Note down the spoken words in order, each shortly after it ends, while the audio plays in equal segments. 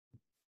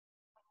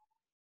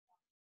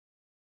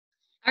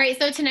All right,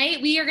 so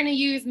tonight we are going to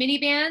use mini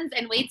bands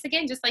and weights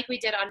again, just like we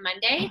did on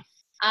Monday.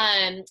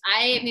 I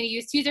am going to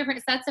use 2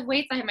 different sets of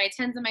weights. I have my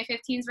 10s and my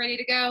 15s ready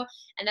to go,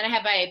 and then I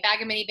have my bag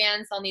of mini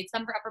bands. So I'll need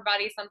some for upper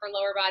body, some for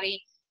lower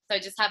body. So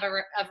just have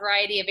a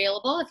variety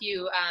available. If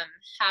you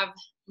have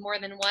more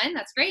than one,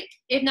 that's great.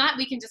 If not,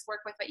 we can just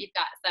work with what you've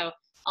got. So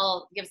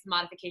I'll give some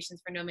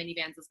modifications for no mini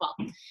bands as well.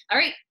 All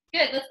right,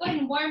 good. Let's go ahead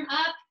and warm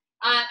up.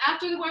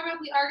 After the warm up,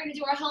 we are going to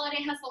do our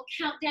holiday hustle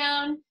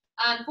countdown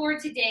for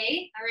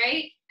today. All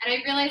right. And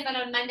I realized that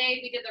on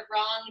Monday we did the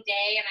wrong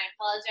day, and I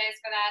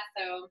apologize for that.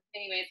 So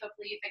anyways,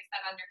 hopefully you fixed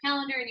that on your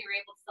calendar and you were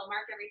able to still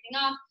mark everything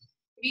off.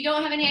 If you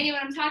don't have any idea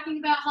what I'm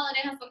talking about,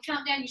 Holiday Hustle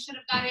Countdown, you should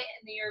have got it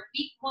in your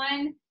week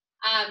 1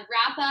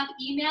 wrap-up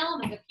email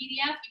with a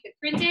PDF. You could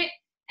print it,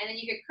 and then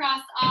you could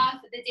cross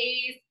off the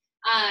days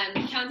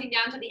counting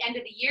down to the end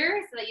of the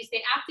year so that you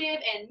stay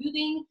active and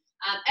moving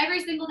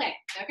every single day.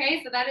 Okay,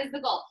 so that is the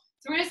goal.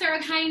 So we're going to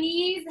start with high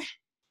knees.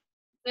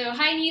 So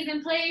high knees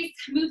in place,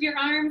 move your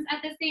arms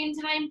at the same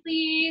time,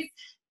 please.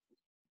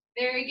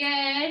 Very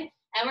good.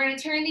 And we're gonna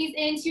turn these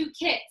into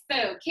kicks.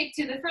 So kick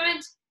to the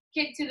front,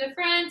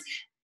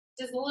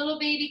 just little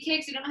baby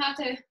kicks. You don't have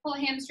to pull a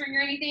hamstring or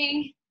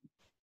anything.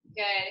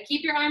 Good,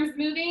 keep your arms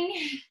moving.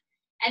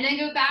 And then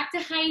go back to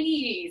high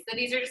knees. So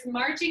these are just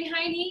marching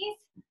high knees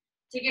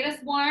to get us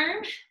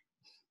warm.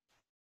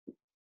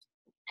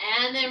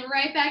 And then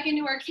right back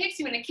into our kicks.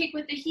 You wanna kick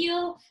with the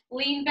heel,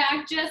 lean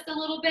back just a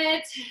little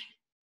bit.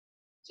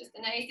 Just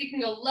a nice, you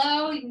can go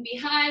low, you can be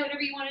high,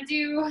 whatever you want to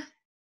do.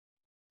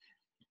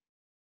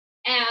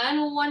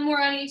 And one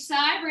more on each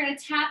side. We're going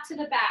to tap to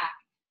the back.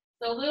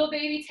 So little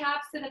baby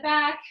taps to the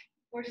back.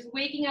 We're just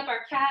waking up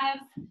our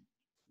calves.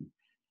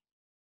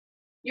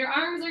 Your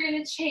arms are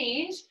going to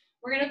change.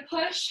 We're going to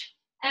push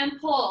and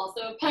pull.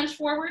 So punch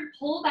forward,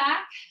 pull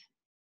back.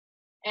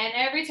 And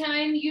every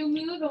time you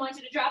move, I want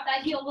you to drop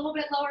that heel a little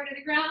bit lower to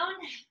the ground.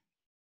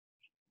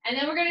 And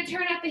then we're going to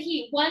turn up the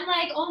heat. One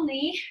leg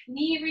only,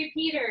 knee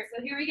repeater.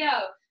 So here we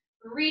go.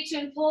 Reach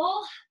and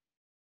pull,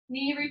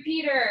 knee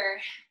repeater.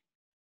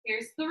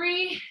 Here's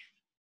 3,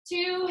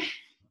 2,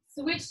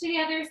 switch to the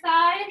other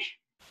side,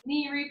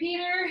 knee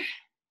repeater.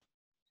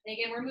 And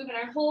again, we're moving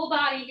our whole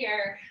body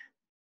here.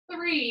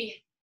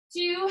 3,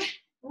 2,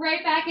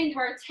 right back into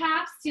our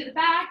taps to the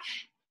back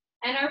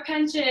and our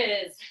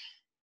punches.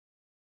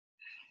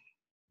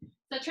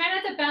 So try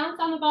not to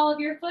bounce on the ball of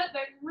your foot,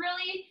 but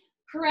really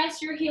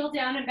press your heel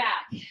down and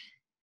back.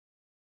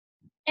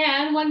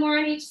 And one more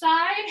on each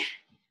side.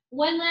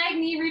 One leg,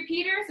 knee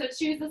repeater, so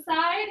choose the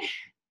side.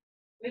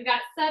 We've got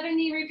 7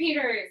 knee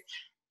repeaters.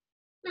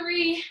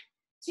 3,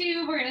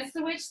 2, we're gonna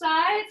switch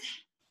sides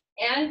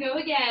and go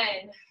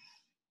again.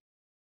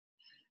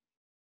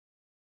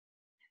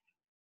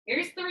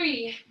 Here's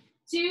 3,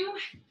 2,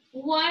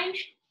 1,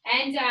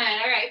 and done.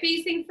 All right,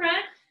 facing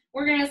front,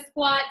 we're gonna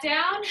squat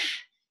down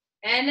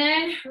and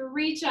then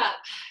reach up.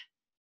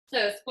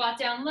 So squat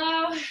down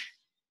low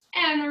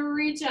and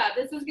reach up.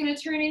 This is gonna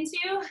turn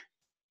into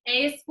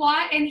a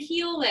squat and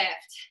heel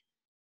lift.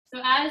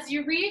 So as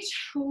you reach,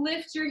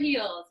 lift your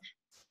heels.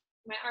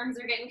 My arms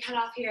are getting cut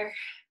off here.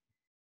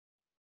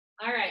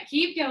 All right,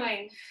 keep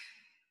going.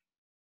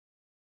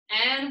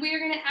 And we're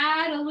gonna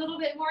add a little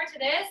bit more to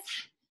this.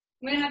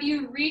 I'm gonna have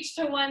you reach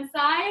to one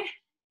side,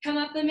 come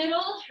up the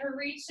middle, or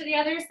reach to the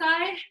other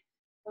side,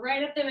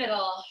 right up the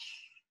middle.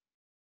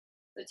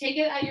 So take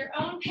it at your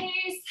own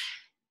pace.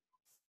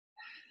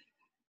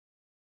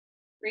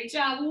 Great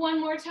job.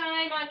 One more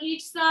time on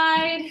each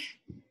side.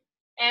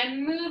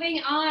 And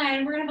moving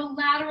on, we're gonna have a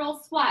lateral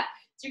squat.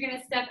 So you're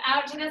gonna step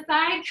out to the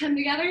side, come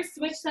together,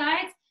 switch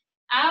sides,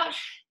 out,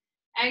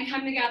 and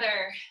come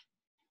together.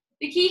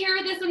 The key here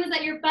with this one is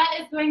that your butt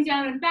is going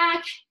down and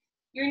back.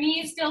 Your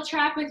knees still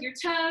track with your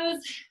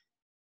toes.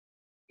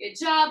 Good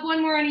job.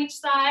 One more on each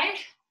side.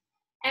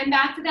 And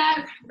back to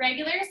that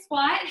regular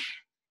squat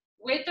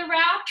with the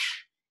wrap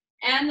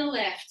and the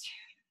lift.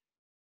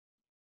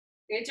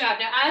 Good job.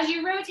 Now, as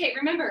you rotate,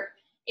 remember,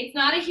 it's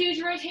not a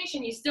huge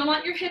rotation. You still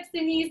want your hips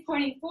and knees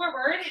pointing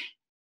forward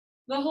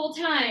the whole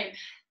time.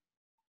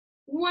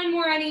 One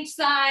more on each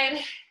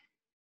side.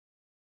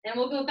 And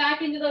we'll go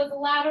back into those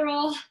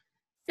lateral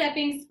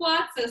stepping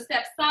squats. So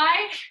step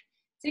side,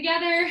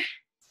 together,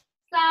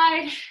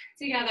 side,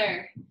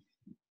 together.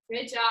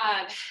 Good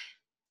job.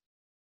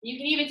 You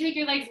can even take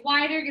your legs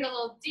wider, get a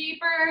little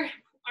deeper,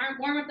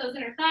 warm up those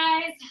inner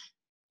thighs.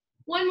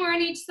 One more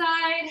on each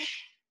side.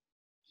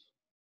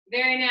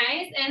 Very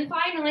nice. And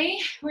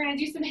finally, we're gonna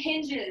do some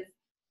hinges.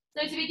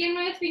 So to begin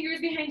with, fingers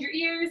behind your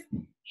ears,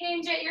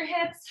 hinge at your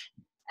hips,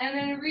 and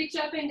then reach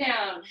up and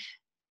down.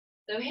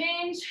 So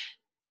hinge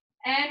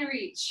and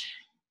reach.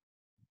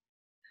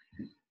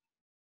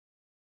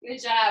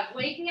 Good job.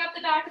 Waking up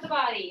the back of the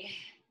body.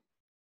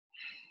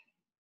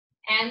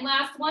 And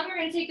last one, we're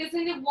gonna take this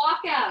into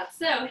walkout.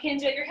 So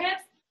hinge at your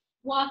hips,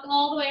 walk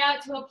all the way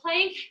out to a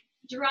plank,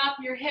 drop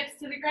your hips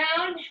to the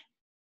ground,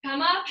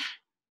 come up,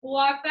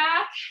 walk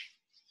back,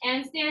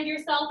 and stand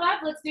yourself up.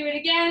 Let's do it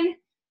again.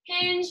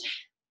 Hinge,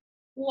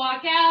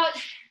 walk out,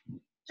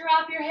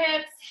 drop your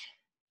hips,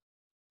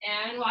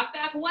 and walk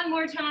back one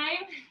more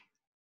time.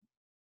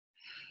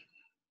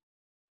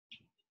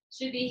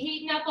 Should be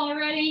heating up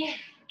already.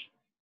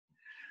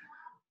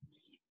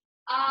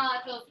 Ah,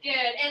 it feels good.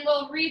 And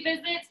we'll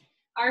revisit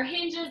our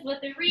hinges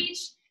with the reach.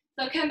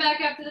 So come back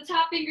up to the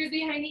top, fingers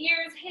behind the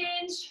ears,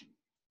 hinge,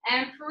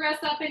 and press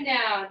up and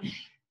down.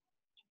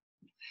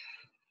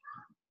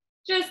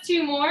 Just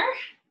 2 more.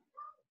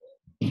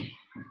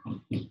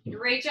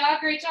 Great job,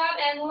 great job.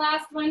 And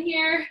last one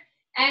here.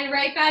 And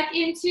right back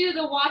into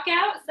the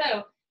walkout.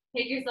 So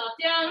take yourself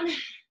down,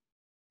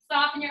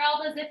 soften your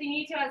elbows if you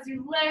need to as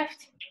you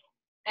lift,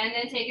 and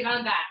then take it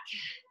on back.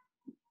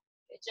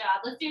 Good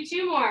job. Let's do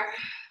 2 more.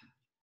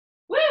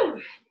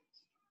 Woo!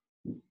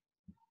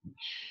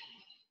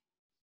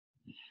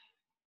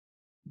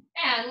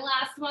 And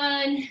last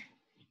one.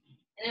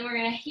 And then we're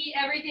gonna heat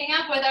everything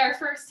up with our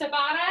first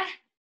Tabata,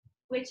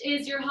 which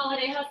is your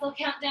holiday hustle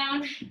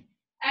countdown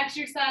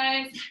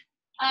exercise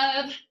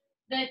of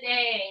the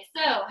day.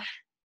 So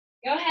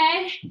go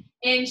ahead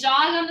and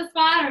jog on the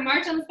spot or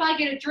march on the spot,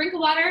 get a drink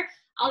of water.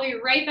 I'll be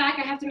right back.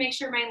 I have to make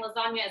sure my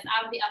lasagna is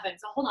out of the oven,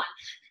 so hold on.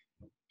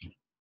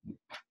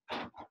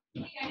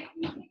 Hey guys,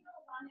 can you take the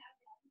lasagna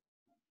out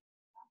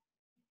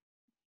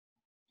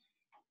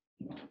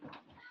of the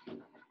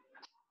oven?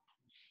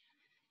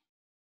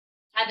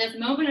 Had this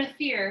moment of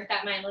fear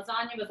that my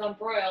lasagna was on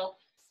broil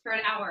for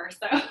an hour or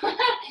so.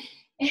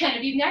 And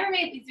if you've never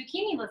made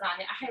zucchini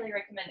lasagna, I highly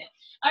recommend it.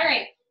 All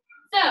right,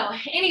 so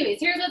anyways,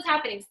 here's what's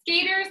happening.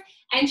 Skaters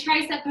and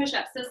tricep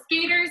push-ups. So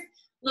skaters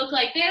look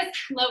like this,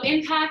 low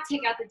impact,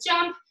 take out the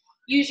jump,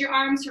 use your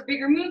arms for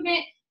bigger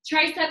movement.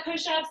 Tricep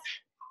push-ups,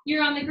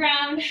 you're on the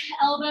ground,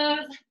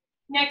 elbows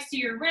next to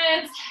your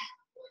ribs,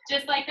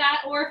 just like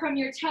that, or from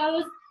your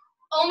toes.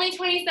 Only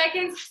 20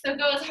 seconds, so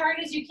go as hard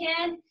as you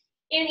can.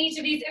 In each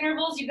of these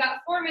intervals, you've got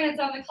 4 minutes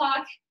on the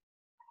clock.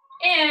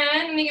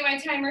 And let me get my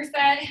timer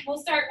set. We'll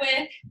start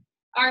with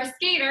our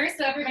skaters.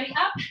 So everybody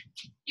up,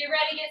 get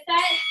ready, get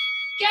set,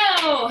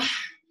 go.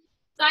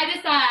 Side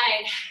to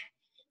side.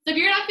 So if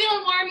you're not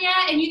feeling warm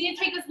yet and you need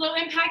to take this low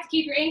impact to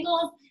keep your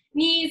ankles,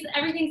 knees,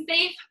 everything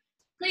safe,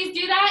 please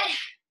do that.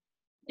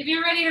 If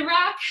you're ready to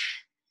rock,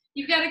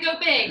 you've got to go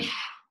big.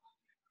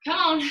 Come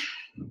on.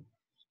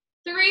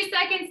 3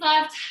 seconds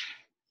left.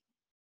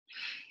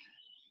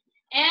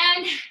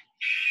 And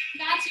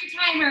that's your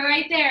timer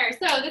right there.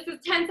 So this is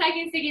 10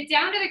 seconds to get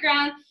down to the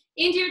ground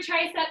into your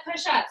tricep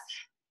push-ups.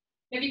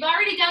 If you've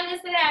already done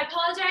this today, I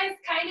apologize,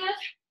 kind of,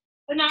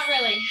 but not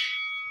really.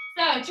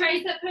 So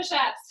tricep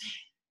push-ups.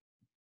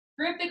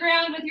 Grip the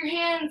ground with your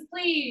hands,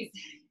 please.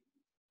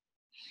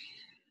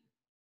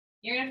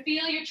 You're gonna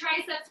feel your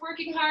triceps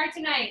working hard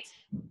tonight.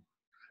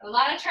 A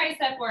lot of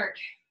tricep work.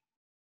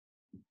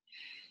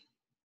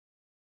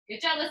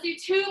 Good job, let's do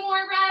 2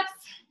 more reps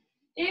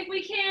if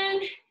we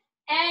can.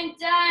 And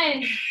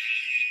done.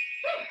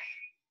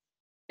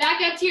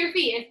 Back up to your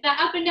feet. If that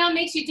up and down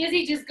makes you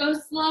dizzy, just go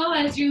slow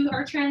as you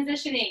are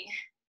transitioning.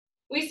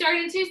 We start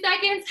in 2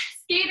 seconds.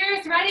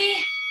 Skaters,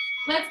 ready?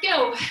 Let's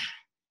go.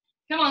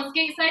 Come on,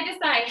 skate side to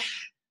side.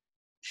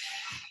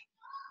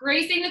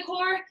 Bracing the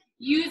core,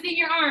 using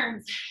your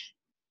arms.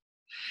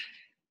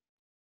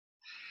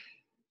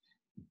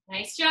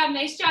 Nice job,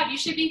 nice job. You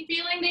should be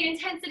feeling the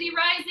intensity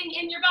rising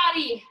in your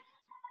body.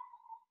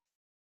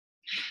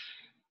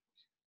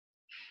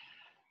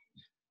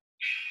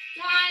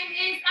 Time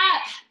is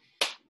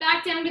up.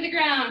 Back down to the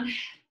ground.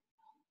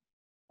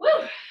 Woo!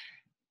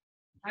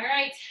 All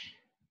right.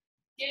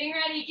 Getting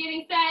ready,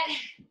 getting set.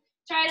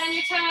 Try it on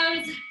your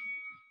toes.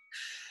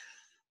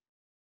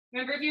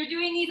 Remember, if you're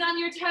doing these on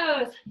your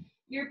toes,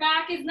 your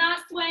back is not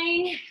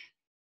swaying.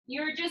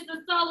 You're just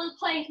a solid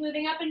plank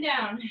moving up and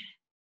down.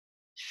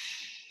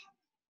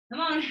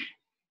 Come on.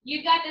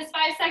 You've got this.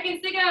 5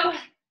 seconds to go.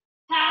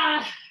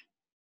 Ah.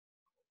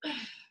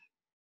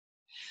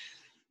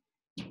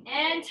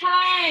 And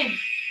time.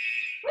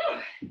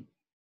 Woo.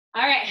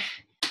 All right,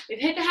 we've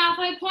hit the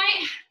halfway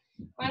point.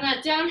 We're on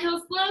that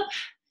downhill slope.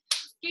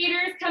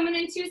 Skaters coming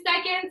in 2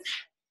 seconds.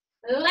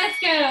 Let's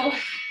go.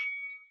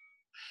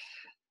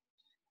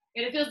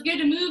 It feels good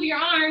to move your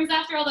arms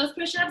after all those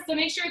push-ups, so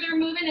make sure they're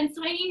moving and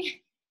swinging.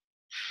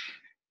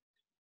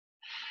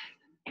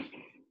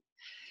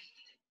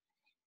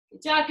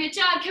 Good job, good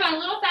job. Come on, a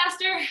little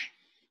faster.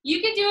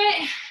 You can do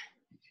it.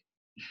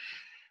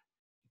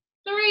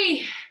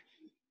 3,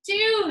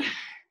 2, 1.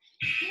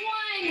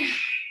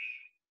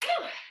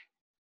 Woo.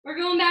 We're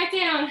going back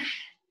down.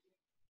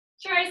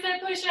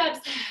 Tricep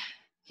push-ups.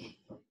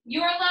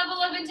 Your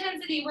level of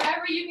intensity,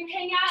 wherever you can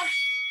hang out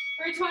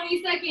for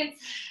 20 seconds.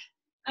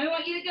 I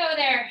want you to go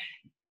there.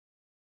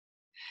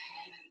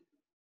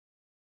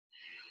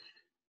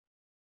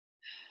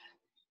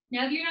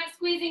 Now, if you're not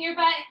squeezing your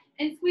butt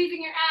and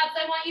squeezing your abs,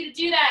 I want you to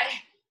do that.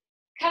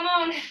 Come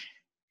on.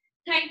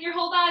 Tighten your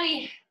whole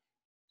body.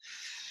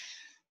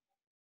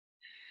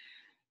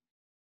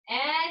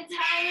 And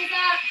time is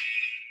up.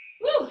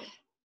 Woo.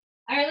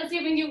 All right, let's see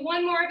if we can do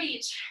 1 more of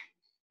each.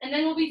 And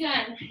then we'll be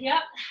done.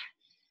 Yep.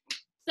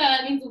 So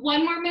that means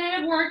 1 more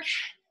minute of work.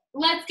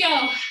 Let's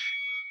go.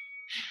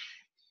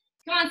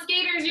 Come on,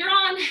 skaters, you're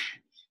on.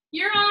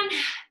 You're on.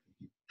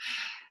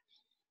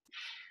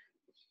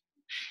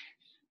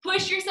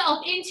 push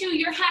yourself into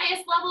your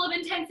highest level of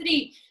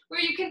intensity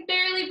where you can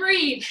barely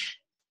breathe.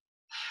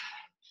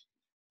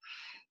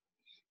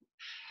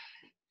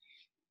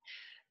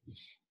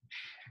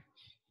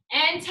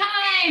 And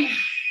time.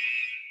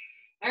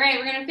 All right,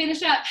 we're gonna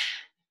finish up.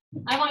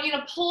 I want you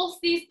to pulse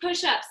these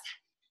push-ups.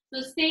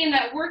 So stay in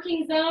that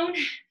working zone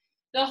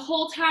the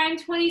whole time,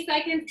 20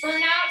 seconds,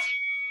 burn out,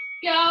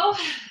 go.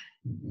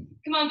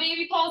 Come on,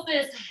 baby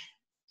pulses.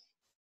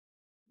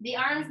 The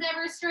arms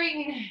never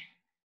straighten.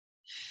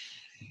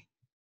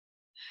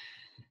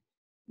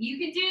 You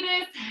can do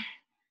this.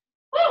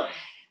 Woo.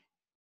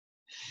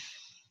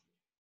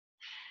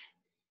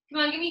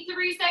 Come on, give me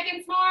 3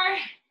 seconds more.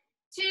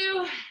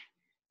 2,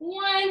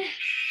 1,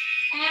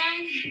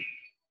 and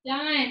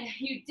done.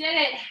 You did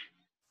it.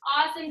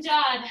 Awesome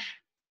job.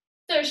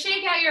 So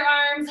shake out your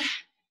arms.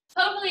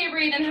 Hopefully you're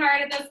breathing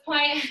hard at this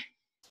point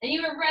and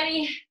you are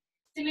ready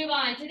to move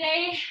on.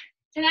 Tonight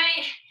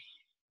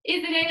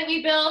is the day that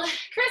we build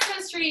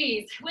Christmas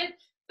trees with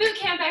boot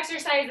camp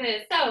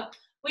exercises. So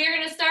we're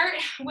gonna start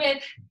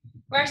with,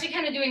 we're actually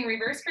kind of doing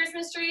reverse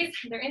Christmas trees.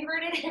 They're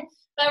inverted,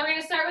 but we're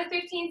gonna start with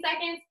 15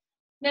 seconds,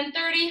 then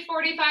 30,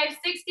 45,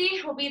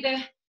 60 will be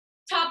the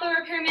top of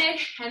our pyramid,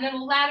 and then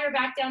we'll ladder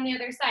back down the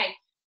other side.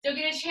 So you'll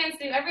get a chance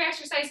to do every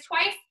exercise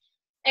twice,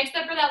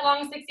 except for that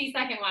long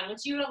 60-second one,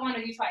 which you don't want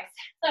to do twice.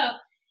 So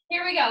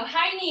here we go.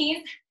 High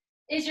knees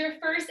is your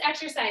first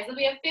exercise. There'll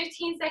be a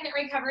 15-second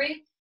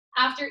recovery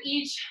after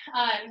each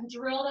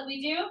drill that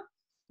we do.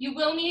 You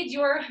will need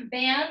your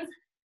bands,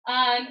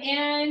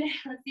 and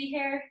let's see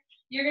here.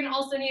 You're gonna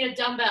also need a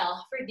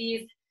dumbbell for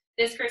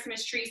this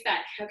Christmas tree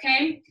set,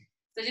 okay?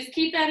 So just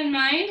keep that in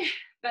mind.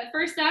 But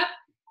first up,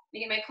 let me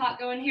get my clock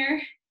going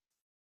here.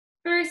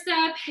 First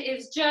up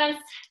is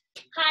just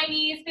high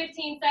knees,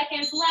 15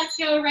 seconds. Let's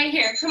go right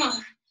here. Come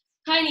on.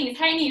 High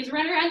knees.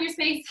 Run around your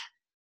space.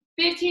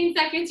 15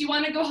 seconds. You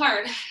want to go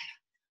hard.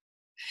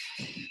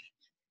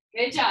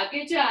 Good job.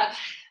 Good job.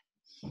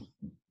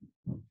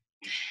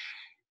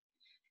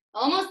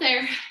 Almost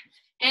there.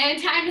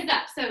 And time is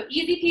up. So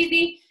easy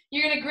peasy.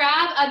 You're going to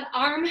grab an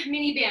arm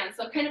mini band.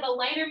 So kind of a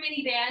lighter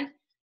mini band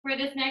for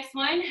this next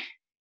one.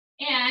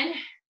 And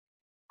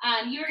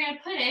you're going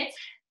to put it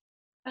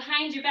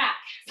behind your back.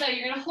 So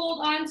you're gonna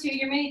hold on to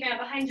your mini band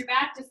behind your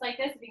back, just like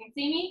this, if you can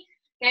see me,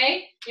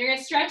 okay? You're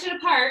gonna stretch it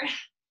apart,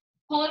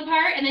 pull it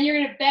apart, and then you're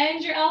gonna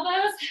bend your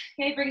elbows,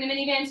 okay? Bring the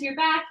mini band to your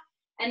back,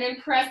 and then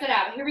press it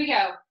out. Here we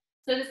go.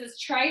 So this is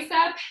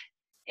tricep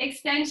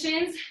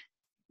extensions.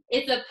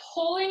 It's a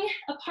pulling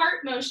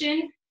apart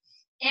motion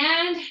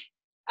and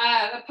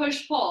a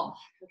push-pull,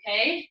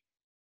 okay?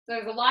 So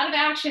there's a lot of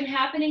action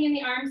happening in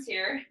the arms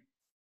here.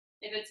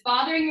 If it's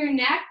bothering your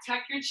neck,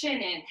 tuck your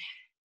chin in.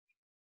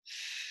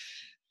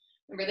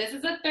 Remember, this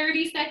is a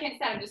 30-second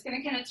set. I'm just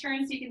gonna kind of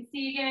turn so you can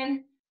see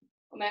again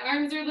what my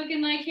arms are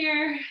looking like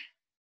here.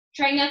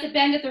 Try not to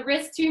bend at the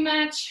wrist too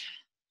much.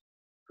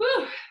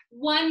 Whew.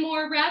 One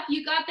more rep,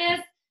 you got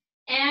this.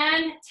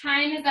 And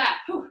time is up.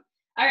 Whew.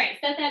 All right,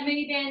 set that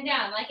mini band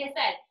down. Like I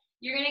said,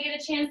 you're gonna get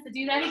a chance to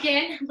do that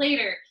again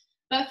later.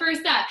 But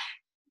first up,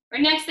 or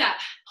next up,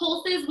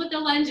 pulses with the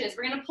lunges.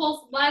 We're gonna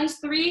pulse lunge,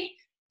 3,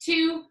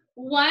 2,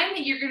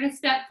 1. You're gonna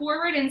step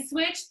forward and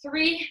switch,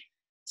 3,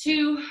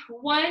 2,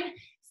 1.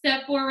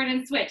 Step forward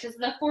and switch. This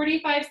is a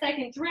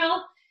 45-second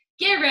drill.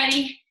 Get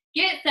ready,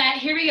 get set,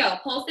 here we go.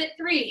 Pulse it,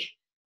 3,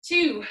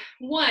 2,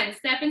 1.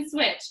 Step and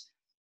switch,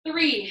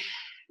 3.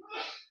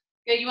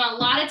 Good, you want a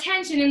lot of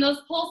tension in those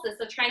pulses,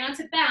 so try not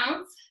to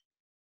bounce,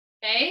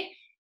 okay?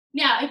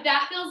 Now, if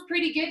that feels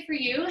pretty good for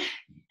you,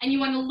 and you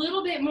want a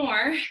little bit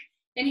more,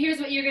 then here's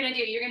what you're gonna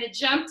do. You're gonna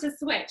jump to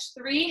switch.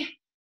 3,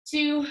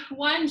 2,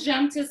 1,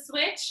 jump to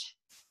switch.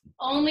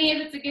 Only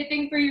if it's a good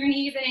thing for your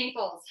knees and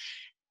ankles.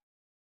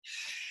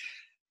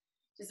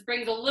 Just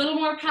brings a little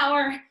more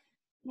power,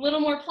 a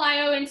little more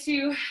plyo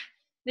into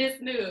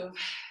this move.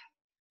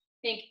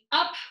 Think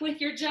up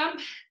with your jump.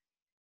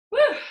 Woo!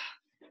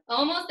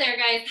 Almost there,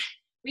 guys.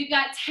 We've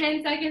got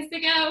 10 seconds to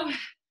go.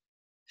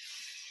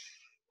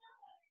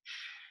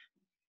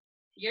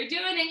 You're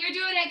doing it, you're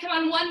doing it. Come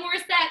on, one more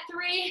set.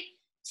 3,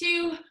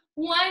 2,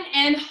 1,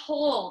 and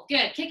hold.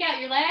 Good, kick out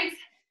your legs.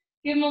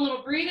 Give them a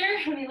little breather.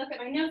 Let me look at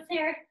my notes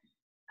here.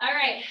 All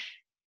right,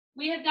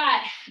 we have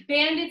got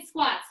banded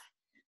squats.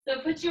 So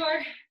put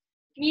your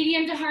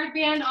medium to hard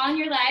band on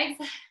your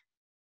legs,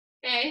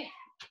 okay?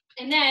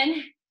 And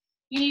then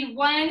you need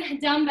one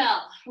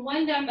dumbbell.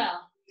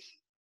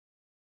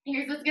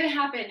 Here's what's gonna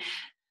happen.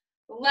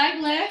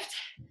 Leg lift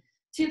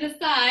to the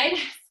side,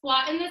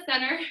 squat in the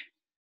center,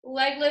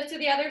 leg lift to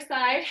the other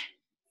side,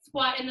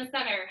 squat in the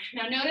center.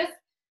 Now notice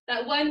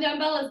that one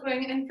dumbbell is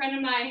going in front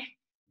of my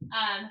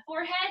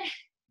forehead,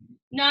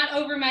 not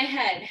over my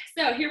head.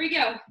 So here we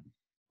go.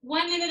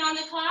 1 minute on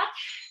the clock.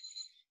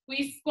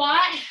 We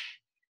squat,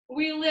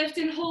 we lift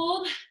and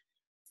hold,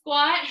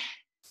 squat.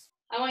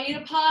 I want you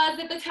to pause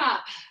at the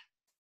top.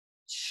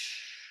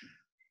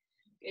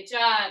 Good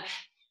job.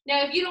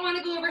 Now, if you don't want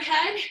to go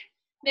overhead,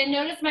 then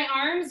notice my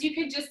arms. You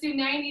could just do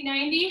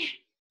 90-90,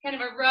 kind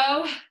of a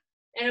row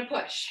and a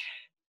push.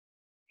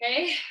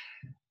 Okay?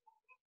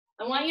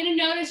 I want you to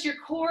notice your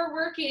core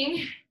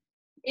working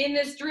in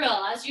this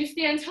drill. As you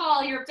stand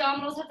tall, your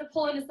abdominals have to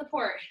pull into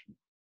support.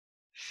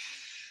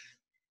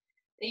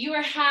 You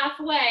are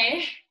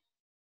halfway.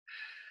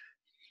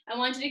 I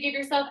want you to give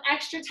yourself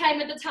extra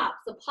time at the top.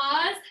 So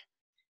pause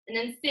and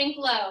then sink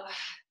low.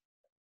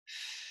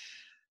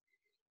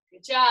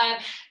 Good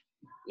job.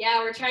 Yeah,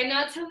 we're trying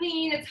not to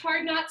lean. It's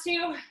hard not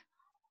to.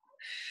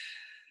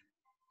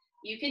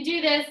 You can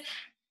do this.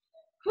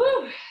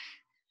 Whew.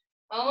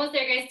 Almost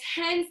there, guys.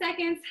 10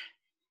 seconds.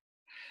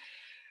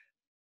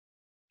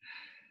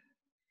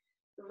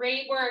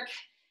 Great work.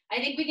 I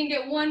think we can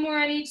get one more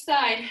on each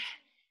side.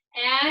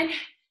 And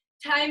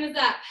time is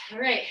up. All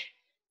right.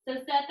 So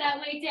set that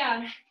weight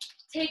down.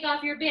 Take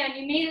off your band.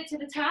 You made it to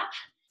the top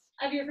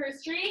of your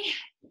first tree.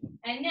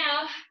 And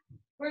now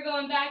we're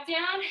going back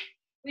down.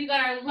 We've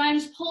got our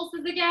lunge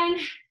pulses again.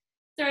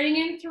 Starting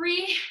in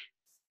 3,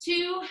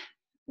 2,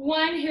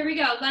 1. Here we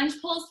go.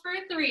 Lunge pulse for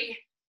 3,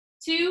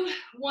 2,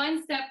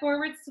 1. Step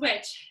forward,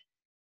 switch.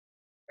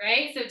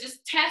 Right? So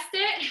just test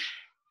it.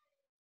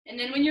 And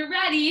then when you're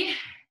ready,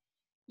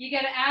 you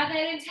got to add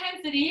that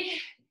intensity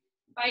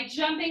by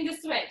jumping to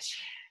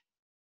switch.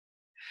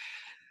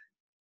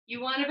 You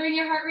want to bring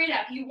your heart rate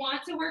up. You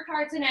want to work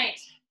hard tonight.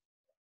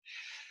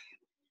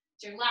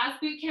 It's your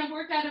last boot camp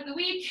workout of the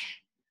week.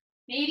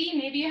 Maybe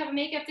you have a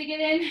makeup to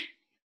get in,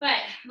 but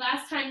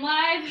last time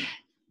live.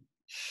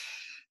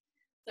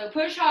 So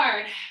push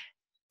hard.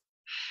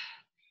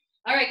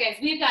 All right, guys,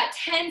 we've got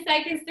 10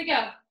 seconds to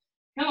go.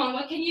 Come on,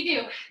 what can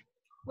you do?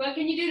 What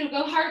can you do to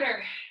go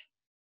harder?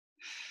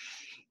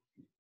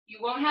 You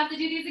won't have to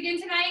do these again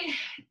tonight.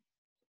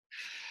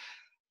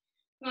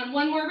 Come on,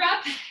 one more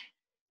rep.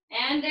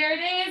 And there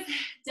it is,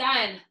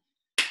 done.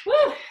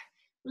 Woo!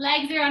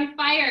 Legs are on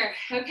fire.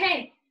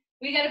 Okay,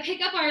 we gotta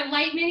pick up our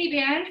light mini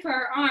band for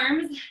our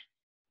arms.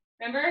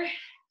 Remember?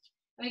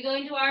 And we go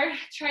into our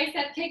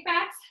tricep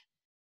kickbacks.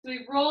 So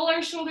we roll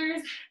our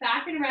shoulders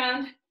back and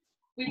around.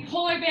 We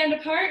pull our band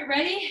apart,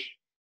 ready,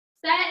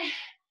 set,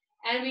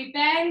 and we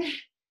bend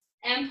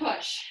and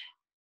push.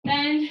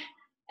 Bend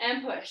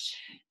and push.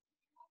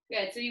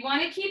 Good, so you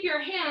wanna keep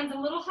your hands a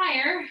little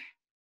higher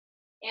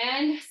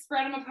and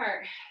spread them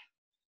apart.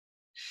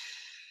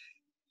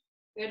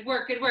 Good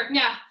work, good work.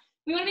 Now,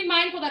 we want to be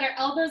mindful that our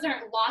elbows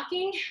aren't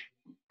locking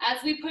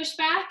as we push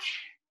back.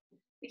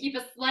 We keep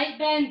a slight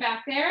bend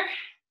back there.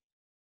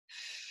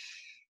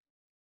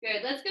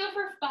 Good, let's go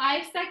for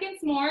 5 seconds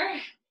more,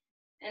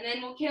 and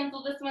then we'll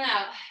cancel this one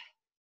out.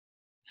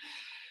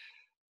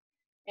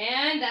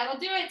 And that'll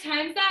do it,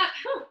 time's up.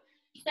 Whew.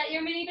 Set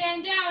your mini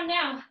band down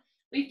now.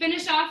 We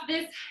finish off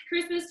this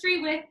Christmas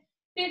tree with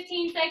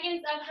 15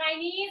 seconds of high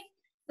knees.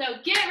 So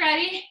get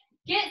ready,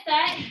 get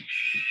set,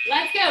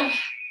 let's go.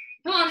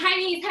 Come on, high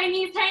knees, high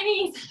knees, high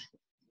knees.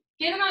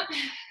 Get them up.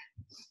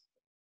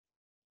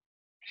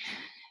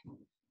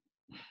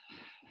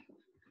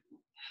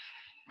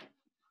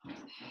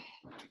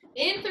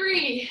 In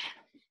 3,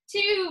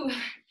 2,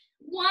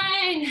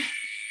 1.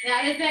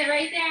 That is it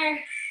right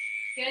there.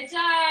 Good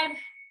job.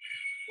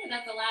 Oh,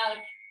 that's a loud,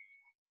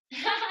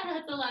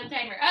 that's a loud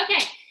timer.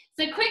 Okay,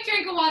 so quick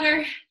drink of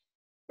water.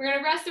 We're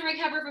gonna rest and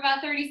recover for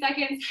about 30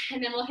 seconds,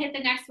 and then we'll hit the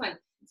next one.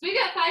 So we've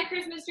got 5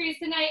 Christmas trees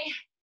tonight.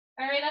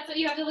 All right, that's what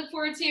you have to look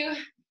forward to.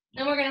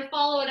 And we're gonna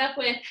follow it up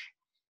with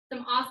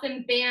some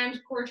awesome band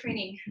core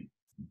training.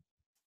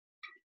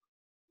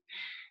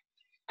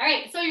 All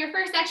right, so your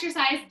first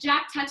exercise,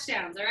 jack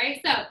touchdowns, all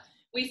right? So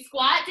we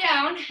squat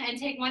down and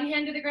take one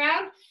hand to the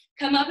ground,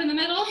 come up in the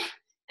middle,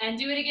 and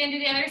do it again to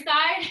the other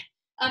side,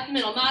 up the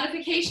middle.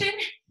 Modification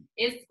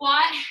is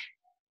squat,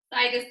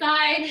 side to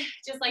side,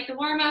 just like the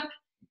warm-up,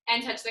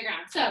 and touch the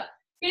ground. So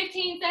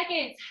 15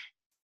 seconds.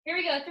 Here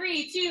we go,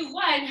 3, 2,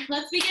 1,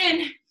 let's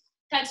begin.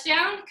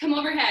 Touchdown, come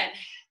overhead.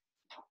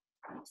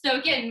 So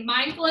again,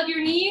 mindful of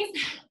your knees.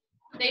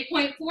 They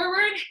point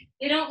forward,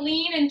 they don't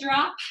lean and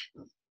drop,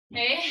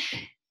 okay?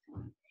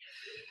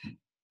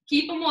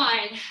 Keep them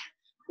wide.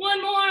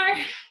 One more,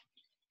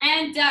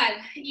 and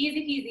done. Easy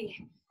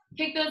peasy.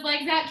 Kick those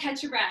legs out,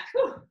 catch your breath.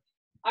 Whew.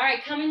 All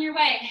right, coming your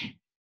way.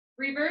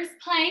 Reverse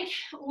plank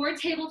or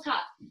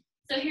tabletop.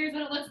 So here's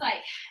what it looks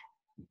like.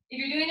 If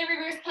you're doing the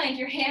reverse plank,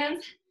 your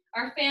hands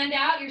are fanned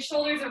out, your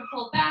shoulders are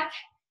pulled back,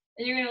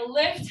 and you're gonna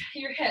lift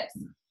your hips.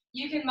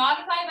 You can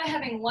modify by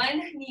having one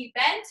knee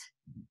bent,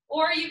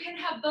 or you can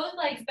have both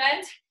legs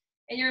bent,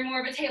 and you're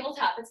more of a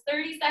tabletop. It's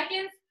 30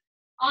 seconds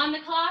on the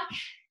clock,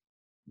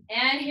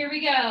 and here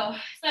we go.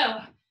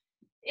 So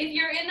if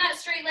you're in that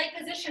straight leg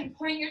position,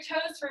 point your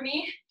toes for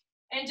me,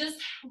 and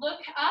just look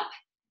up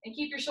and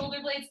keep your shoulder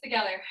blades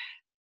together.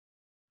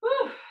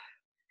 Whew.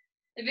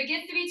 If it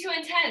gets to be too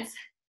intense,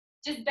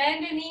 just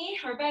bend a knee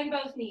or bend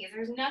both knees.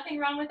 There's nothing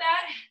wrong with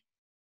that.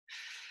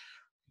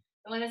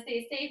 We want to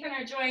stay safe in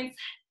our joints.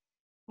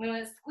 We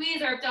want to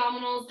squeeze our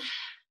abdominals.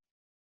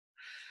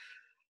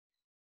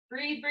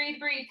 Breathe, breathe,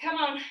 breathe. Come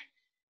on.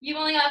 You've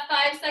only got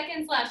 5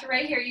 seconds left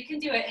right here. You can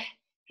do it.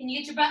 Can you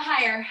get your butt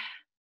higher?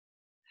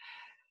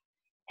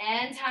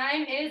 And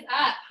time is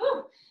up.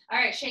 Whew. All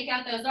right, shake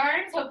out those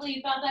arms. Hopefully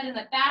you felt that in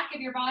the back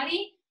of your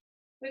body.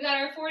 We've got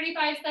our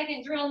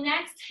 45-second drill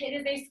next. It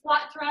is a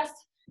squat thrust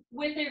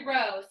with a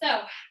row.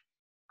 So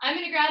I'm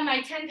gonna grab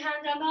my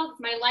 10-pound dumbbells,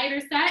 my lighter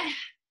set.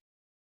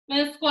 I'm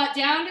gonna squat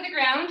down to the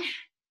ground,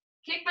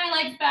 kick my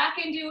legs back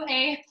into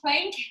a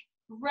plank,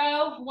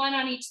 row, one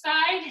on each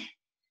side,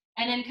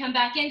 and then come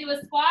back into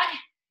a squat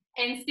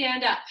and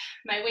stand up.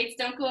 My weights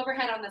don't go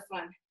overhead on this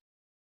one.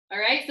 All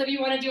right, so if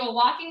you wanna do a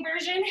walking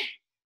version,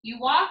 you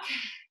walk,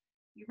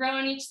 you row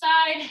on each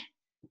side,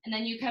 and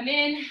then you come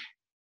in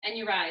and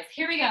you rise.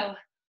 Here we go.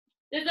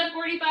 This is a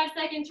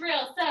 45-second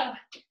drill, so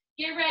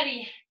get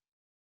ready,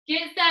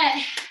 get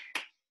set.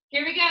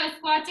 Here we go,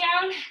 squat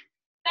down,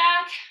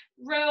 back,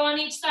 row on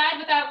each side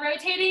without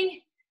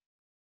rotating,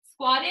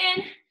 squat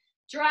in,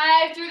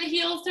 drive through the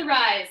heels to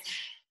rise.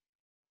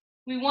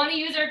 We want to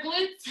use our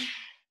glutes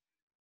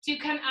to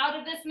come out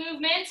of this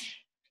movement,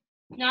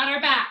 not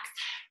our backs.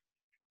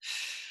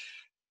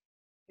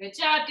 Good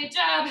job, good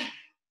job.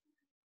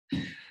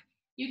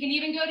 You can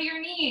even go to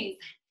your knees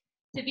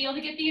to be able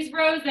to get these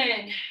rows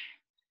in.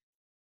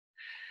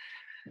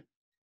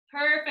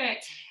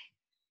 Perfect.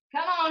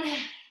 Come on.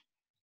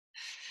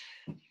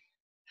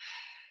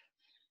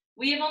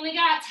 We have only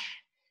got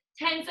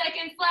 10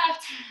 seconds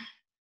left.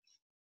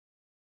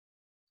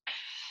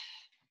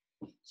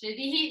 Should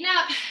be heating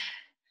up.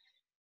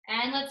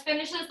 And let's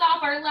finish this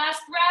off, our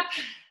last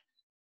rep.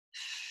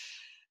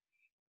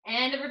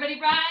 And everybody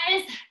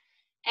rise.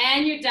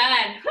 And you're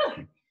done.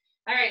 Whew.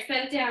 All right,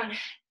 set it down.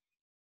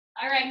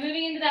 All right,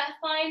 moving into that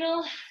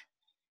final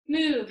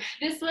move.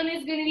 This one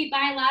is gonna be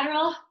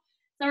bilateral.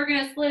 So we're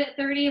gonna split it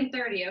 30 and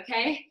 30,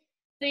 okay?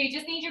 So you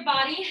just need your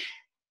body,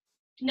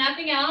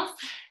 nothing else.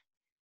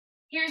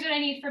 Here's what I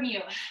need from you.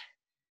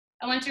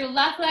 I want your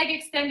left leg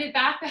extended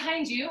back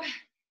behind you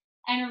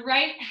and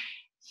right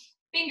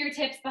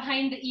fingertips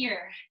behind the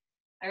ear.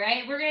 All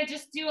right, we're gonna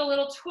just do a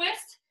little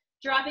twist,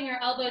 dropping our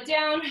elbow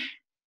down,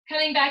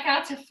 coming back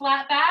out to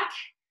flat back,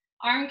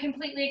 arm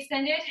completely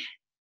extended,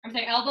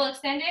 elbow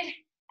extended,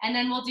 and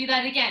then we'll do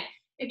that again.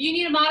 If you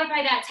need to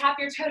modify that, tap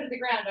your toe to the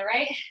ground, all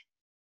right?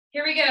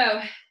 Here we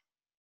go.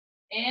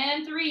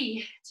 And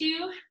 3,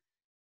 2,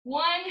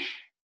 1,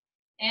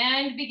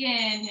 and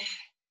begin.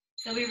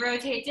 So we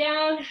rotate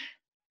down,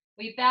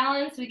 we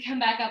balance, we come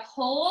back up,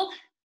 hold.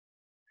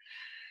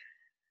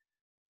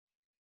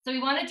 So we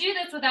want to do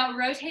this without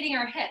rotating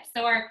our hips.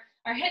 So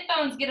our hip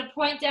bones get a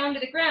point down to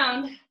the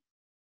ground,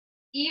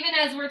 even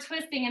as we're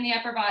twisting in the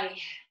upper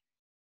body.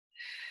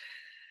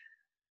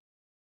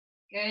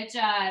 Good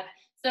job.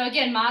 So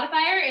again,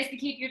 modifier is to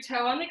keep your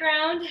toe on the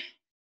ground,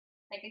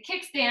 like a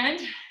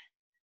kickstand,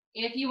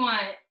 if you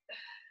want.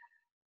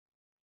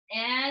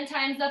 And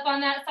time's up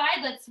on that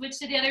side. Let's switch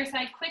to the other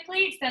side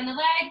quickly. Extend the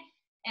leg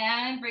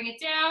and bring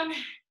it down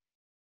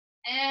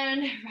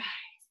and rise.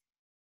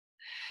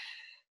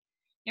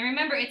 And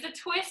remember, it's a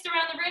twist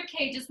around the rib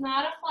cage. It's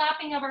not a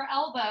flapping of our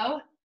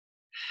elbow.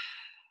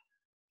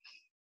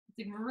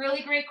 It's a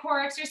really great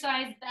core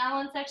exercise,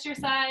 balance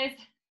exercise.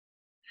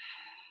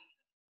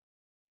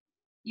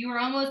 You are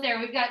almost there.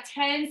 We've got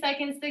 10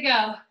 seconds to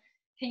go.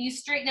 Can you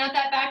straighten out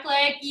that back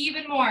leg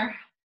even more?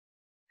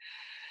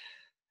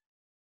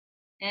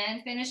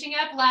 And finishing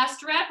up,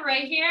 last rep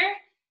right here,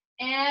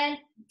 and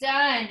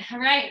done. All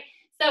right,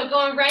 so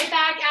going right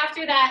back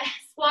after that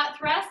squat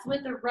thrust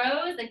with the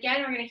rows. Again,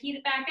 we're gonna heat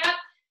it back up.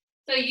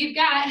 So you've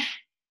got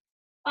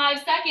 5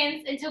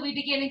 seconds until we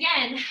begin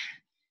again.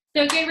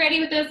 So get ready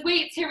with those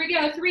weights. Here we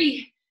go,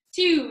 3,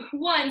 2,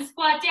 1,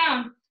 squat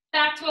down,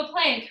 back to a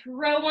plank.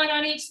 Row one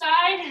on each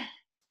side,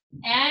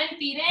 and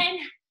feet in.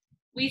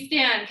 We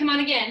stand, come on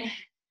again.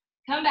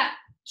 Come back.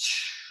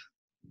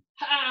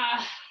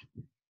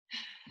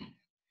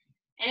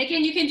 And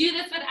again, you can do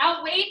this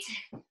without weight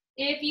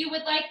if you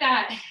would like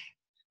that.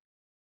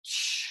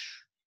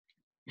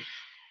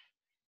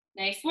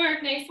 Nice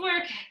work, nice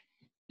work.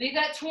 We've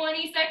got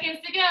 20 seconds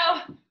to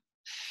go.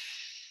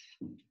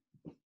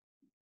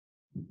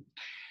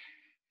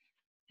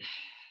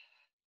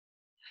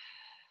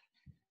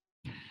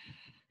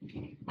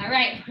 All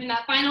right, in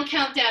that final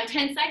countdown,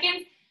 10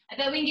 seconds. I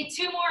bet we can get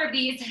 2 more of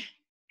these.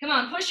 Come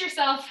on, push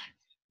yourself.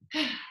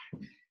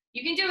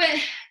 You can do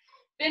it.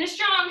 Finish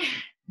strong.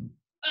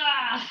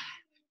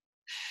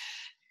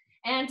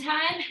 And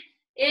time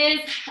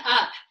is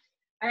up.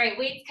 All right,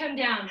 weights come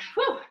down.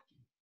 Whew.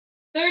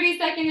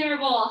 30-second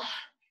interval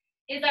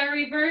is our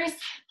reverse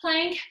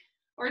plank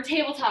or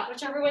tabletop,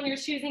 whichever one you're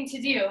choosing to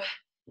do.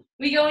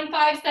 We go in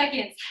 5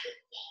 seconds.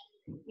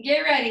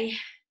 Get ready.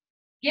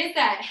 Get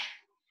set.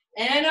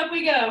 And up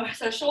we go.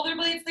 So shoulder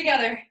blades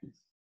together.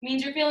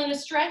 Means you're feeling a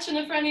stretch in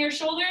the front of your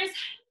shoulders.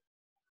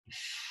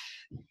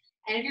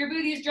 And if your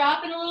booty's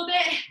dropping a little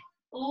bit,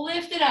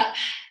 lift it up.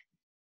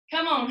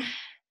 Come on.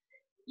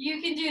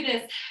 You can do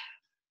this.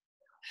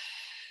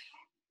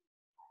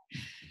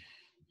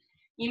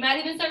 You might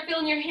even start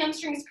feeling your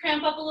hamstrings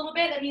cramp up a little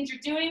bit. That means you're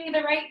doing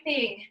the right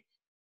thing.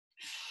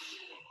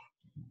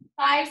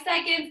 5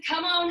 seconds.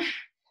 Come on.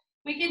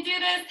 We can do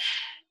this.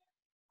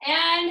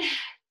 And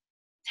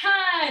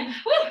time.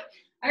 Woo.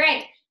 All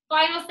right.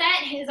 Final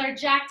set is our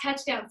jack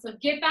touchdown. So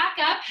get back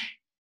up.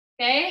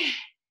 Okay.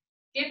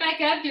 Get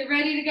back up, get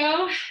ready to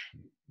go.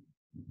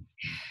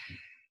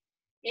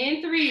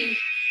 In 3,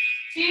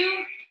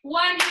 2,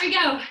 1, here we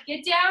go.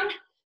 Get down,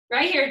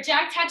 right here,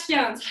 jack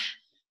touchdowns.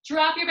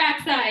 Drop your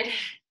backside.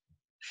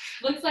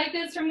 Looks like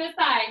this from this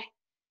side,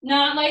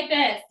 not like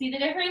this. See the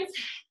difference?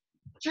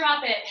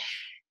 Drop it.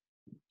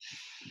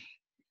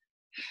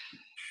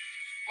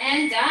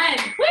 And done.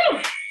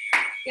 Woo!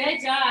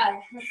 Good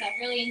job. That's that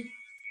really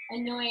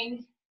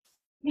annoying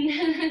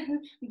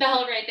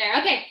bell right there.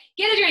 Okay,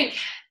 get a drink.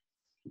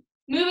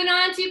 Moving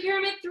on to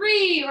pyramid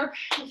 3, or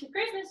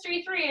Christmas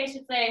tree 3, I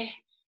should say.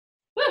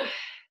 Woo!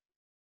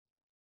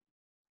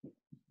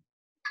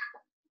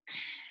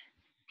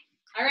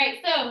 All right,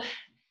 so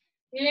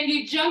we're gonna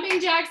do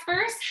jumping jacks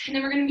first, and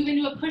then we're gonna move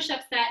into a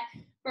push-up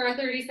set for our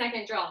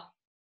 30-second drill.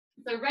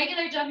 So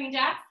regular jumping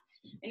jacks.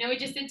 I know we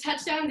just did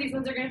touchdowns. These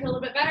ones are gonna feel a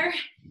little bit better.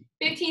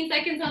 15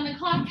 seconds on the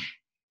clock.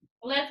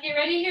 Let's get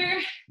ready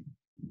here.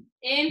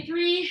 In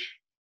 3,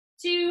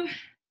 2,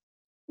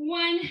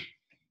 1,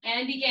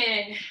 and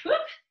begin.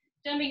 Whoop.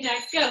 Jumping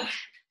jacks, go.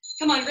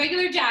 Come on,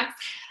 regular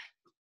jacks.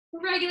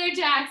 Regular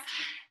jacks.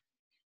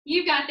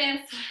 You got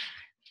this.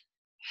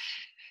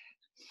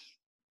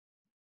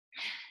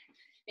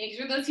 Make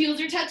sure those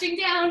heels are touching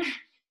down.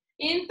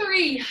 In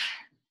 3,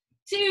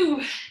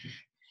 2,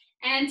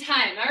 and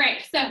time. All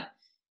right, so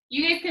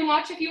you guys can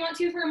watch if you want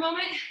to for a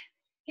moment.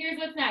 Here's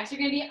what's next. You're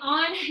gonna be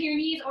on your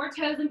knees or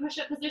toes in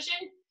push-up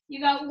position. You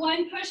got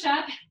 1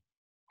 push-up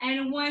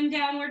and 1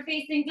 downward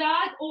facing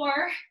dog,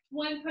 or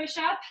 1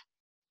 push-up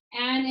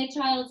and a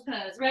child's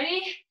pose.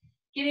 Ready?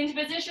 Get into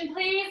position,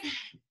 please.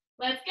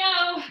 Let's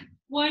go.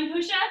 1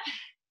 push-up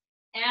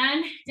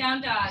and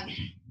down dog.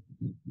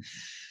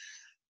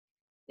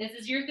 This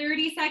is your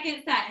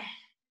 30-second set.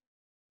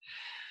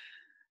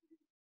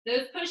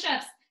 Those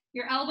push-ups,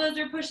 your elbows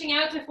are pushing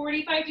out to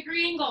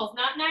 45-degree angles,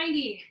 not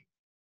 90.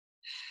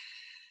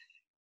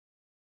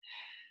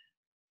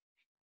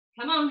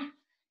 Come on,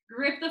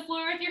 grip the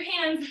floor with your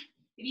hands.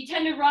 If you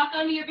tend to rock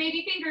onto your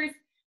baby fingers,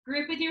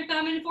 grip with your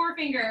thumb and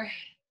forefinger.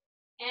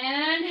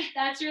 And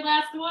that's your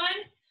last one,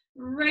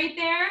 right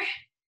there,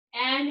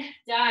 and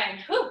done.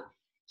 Whew.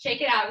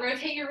 Shake it out,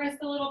 rotate your wrist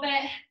a little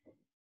bit,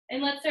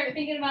 and let's start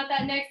thinking about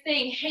that next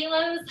thing,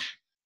 halos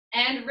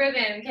and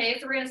ribbon, okay?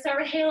 So we're gonna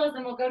start with halos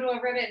and we'll go to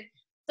a ribbon.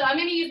 So I'm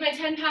gonna use my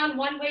 10-pound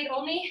one weight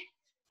only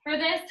for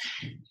this.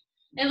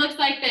 It looks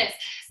like this.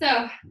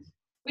 So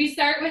we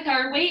start with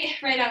our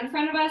weight right out in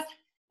front of us,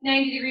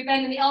 90-degree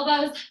bend in the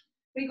elbows.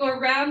 We go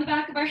around the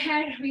back of our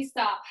head, we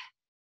stop.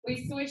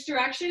 We switch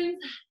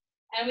directions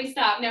and we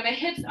stop. Now my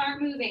hips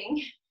aren't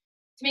moving.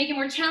 To make it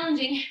more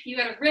challenging, you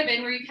got a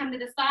ribbon where you come to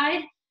the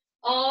side,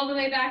 all the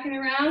way back and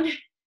around,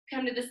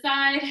 come to the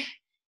side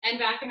and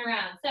back and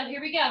around. So here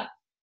we go.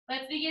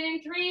 Let's begin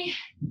in 3,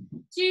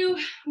 2,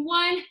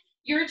 1,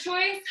 your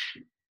choice.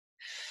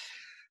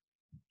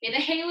 Okay,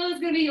 the halo is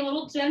gonna be a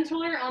little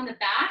gentler on the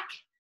back,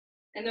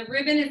 and the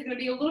ribbon is gonna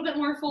be a little bit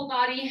more full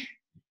body,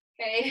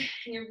 okay?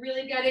 And you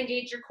really gotta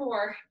engage your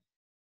core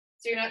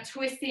so you're not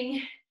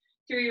twisting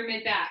through your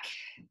mid-back.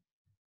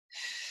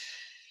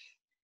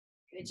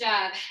 Good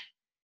job.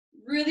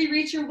 Really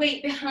reach your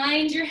weight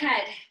behind your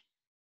head.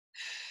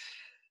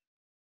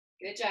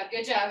 Good job,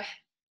 good job.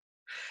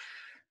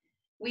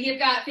 We have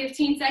got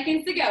 15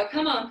 seconds to go,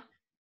 come on.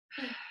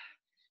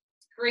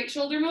 Great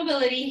shoulder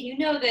mobility, you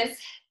know this.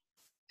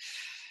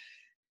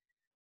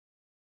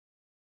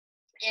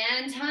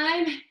 And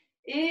time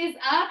is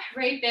up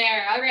right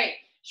there. All right,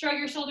 shrug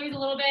your shoulders a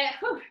little bit.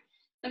 Whew.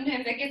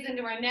 Sometimes that gets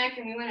into our neck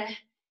and we wanna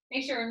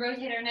make sure and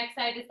rotate our neck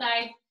side to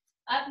side.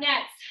 Up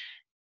next,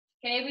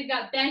 okay, we've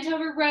got bent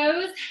over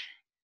rows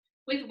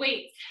with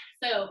weights.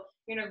 So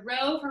you're gonna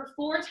row for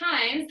 4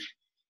 times,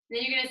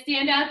 then you're gonna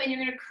stand up and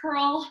you're gonna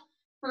curl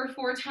for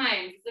 4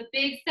 times. It's a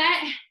big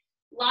set,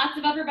 lots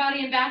of upper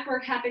body and back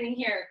work happening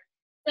here.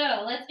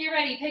 So let's get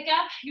ready, pick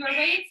up your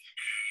weights,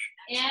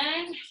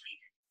 and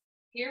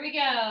here we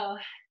go.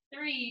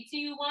 3,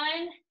 2,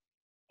 1,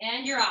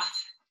 and you're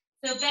off.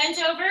 So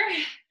bent over,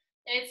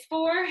 it's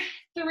 4,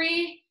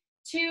 3,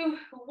 2,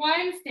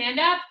 1, stand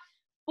up,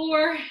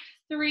 4,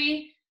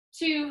 3,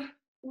 2,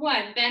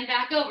 1, bend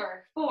back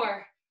over,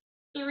 4,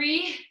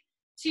 3,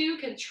 2,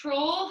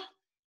 control,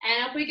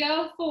 and up we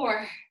go,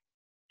 4.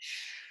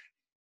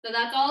 So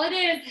that's all it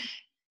is.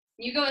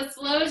 You go as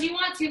slow as you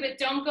want to, but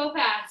don't go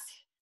fast.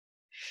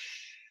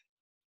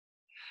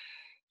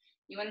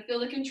 You want to feel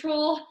the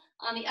control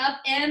on the up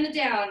and the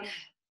down.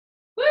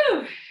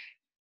 Woo!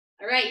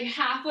 All right, you're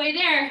halfway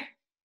there.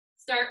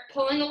 Start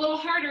pulling a little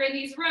harder in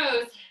these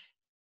rows.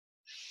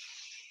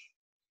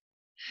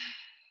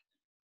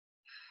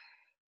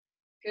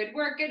 Good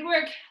work, good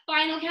work.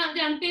 Final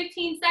countdown,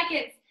 15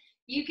 seconds.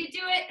 You could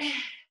do it.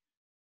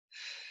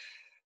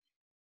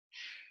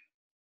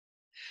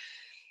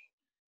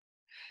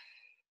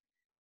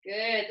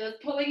 Good, those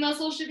pulling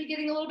muscles should be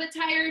getting a little bit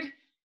tired.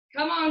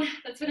 Come on,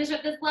 let's finish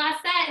up this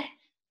last set.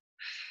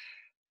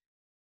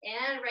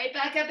 And right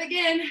back up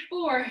again.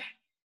 4,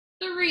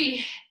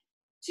 3,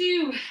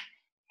 2,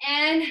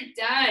 and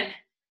done.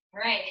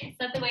 All right,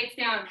 set the weights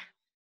down.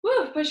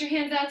 Woo, push your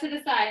hands out to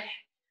the side.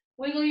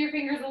 Wiggle your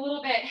fingers a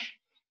little bit.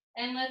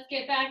 And let's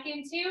get back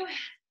into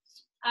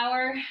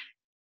our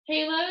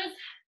halos.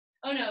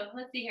 Oh no,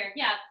 let's see here.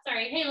 Yeah,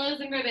 sorry, halos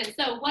and ribbons.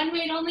 So one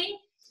weight only.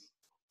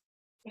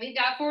 We've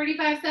got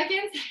 45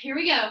 seconds. Here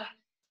we go.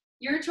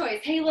 Your choice,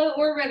 halo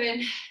or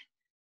ribbon.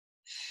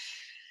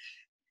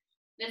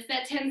 This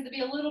set tends to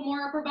be a little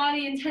more upper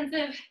body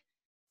intensive.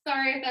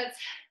 Sorry if that's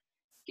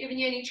giving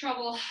you any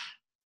trouble.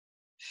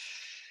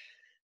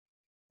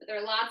 But there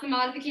are lots of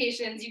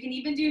modifications. You can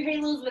even do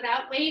halos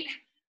without weight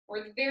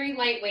or very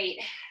lightweight,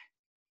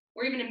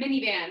 or even a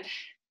mini band.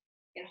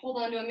 You can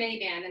hold on to a mini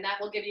band and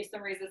that will give you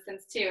some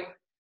resistance too.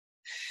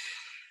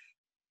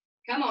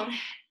 Come on.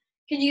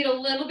 Can you get a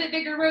little bit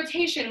bigger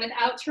rotation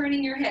without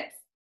turning your hips,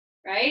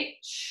 right?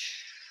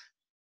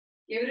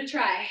 Give it a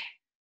try.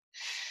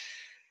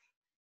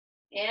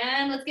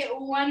 And let's get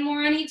one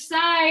more on each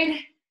side.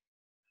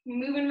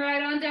 Moving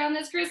right on down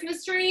this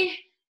Christmas tree.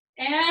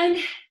 And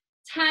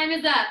time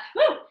is up.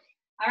 Woo!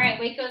 All right,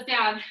 weight goes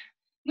down.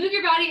 Move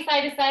your body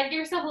side to side. Give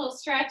yourself a little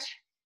stretch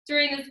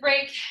during this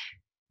break.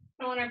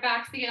 I don't want our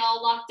backs to get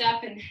all locked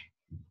up and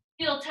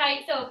feel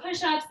tight. So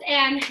push-ups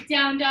and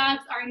down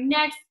dogs are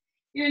next.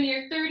 You're in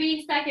your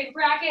 30-second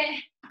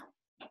bracket.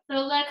 So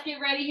let's get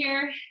ready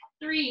here.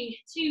 3,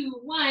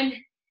 2, 1,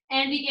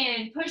 and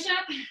begin. Push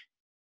up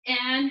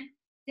and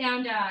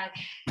down dog.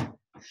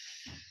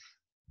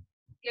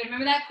 Good,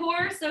 remember that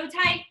core, so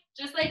tight,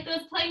 just like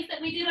those planks that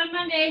we did on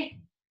Monday.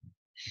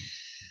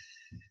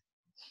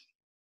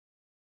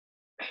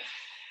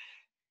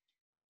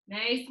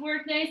 Nice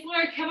work,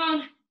 come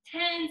on,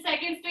 10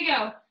 seconds to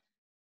go.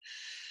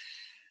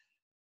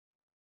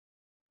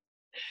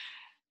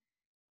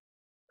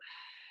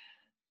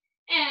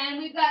 And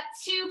we've got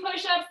 2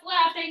 push-ups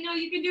left. I know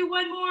you can do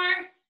one more.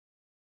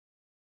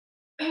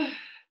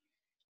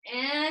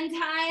 And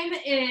time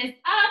is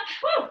up.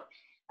 Woo!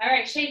 All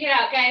right, shake it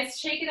out, guys.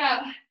 Shake it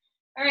out.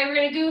 All right,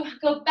 we're gonna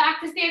go back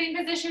to standing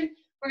position.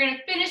 We're gonna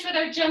finish with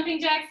our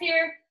jumping jacks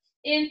here.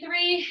 In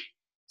 3,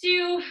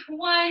 2,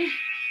 1,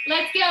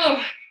 let's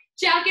go.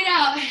 Jack it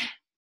out.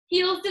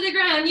 Heels to the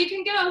ground. You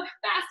can go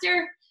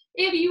faster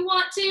if you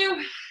want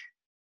to.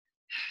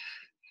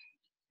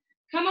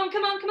 Come on,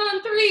 come on, come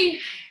on. 3,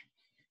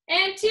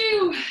 and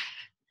 2,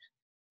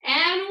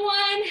 and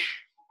 1,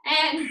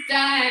 and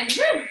done.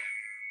 Woo!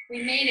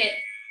 We made it.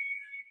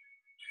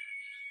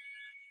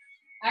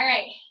 All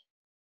right,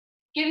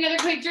 get another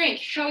quick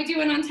drink. How are we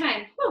doing on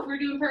time? Woo, we're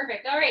doing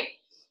perfect. All right,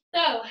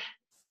 so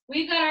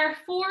we've got our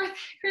 4th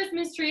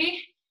Christmas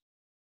tree,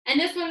 and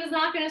this one is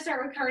not gonna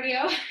start with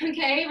cardio,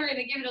 okay? We're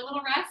gonna give it a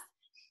little rest.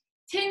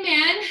 Tin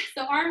man,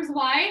 so arms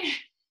wide.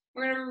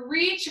 We're gonna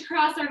reach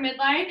across our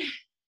midline,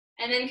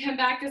 and then come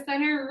back to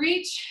center,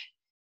 reach.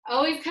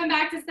 Always come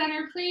back to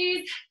center,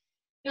 please.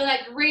 Feel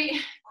that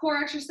great core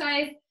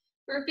exercise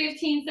for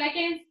 15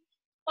 seconds.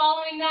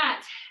 Following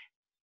that,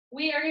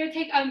 we are gonna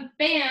take a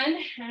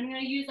band, and I'm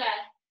gonna use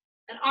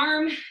an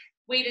arm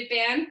weighted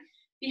band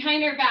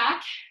behind our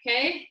back,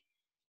 okay?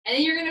 And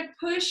then you're gonna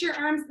push your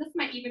arms, this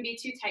might even be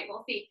too tight,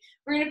 we'll see.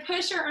 We're gonna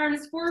push our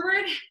arms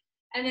forward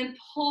and then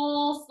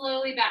pull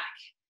slowly back,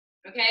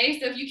 okay?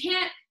 So if you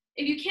can't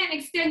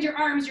extend your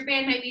arms, your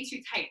band might be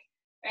too tight.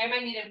 I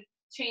might need to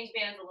change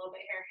bands a little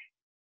bit here.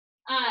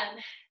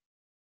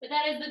 But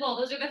that is the goal.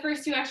 Those are the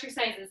first 2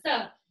 exercises.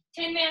 So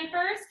tin man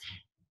first,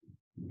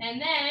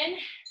 and then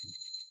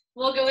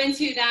we'll go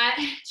into that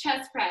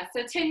chest press.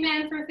 So tin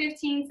man for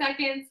 15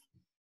 seconds.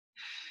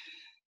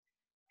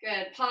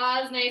 Good,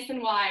 pause nice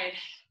and wide.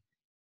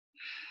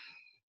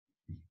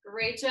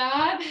 Great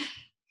job.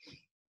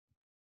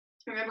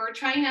 Remember, we're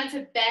trying not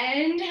to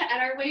bend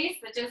at our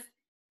waist, but just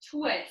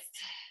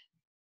twist.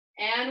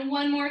 And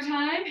one more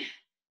time,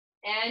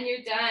 and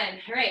you're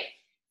done. All right,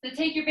 so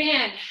take your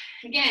band.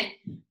 Again,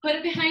 put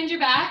it behind your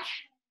back,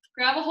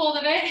 grab a hold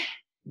of it.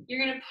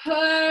 You're gonna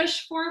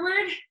push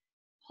forward,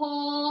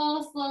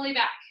 pull slowly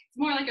back. It's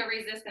more like a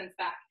resistance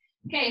back.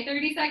 Okay,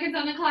 30 seconds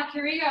on the clock,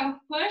 here we go.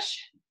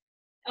 Push.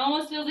 It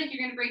almost feels like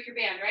you're gonna break your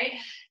band, right?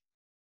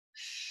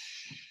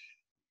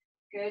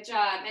 Good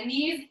job. And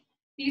these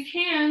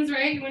hands,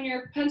 right, when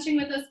you're punching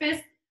with those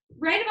fists,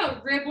 right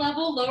about rib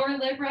level, lower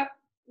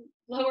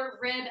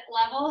rib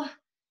level,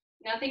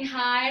 nothing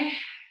high.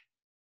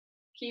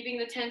 Keeping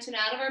the tension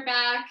out of our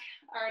back,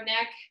 our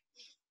neck.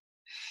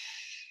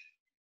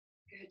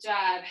 Good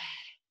job.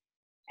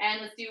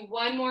 And let's do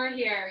one more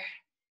here.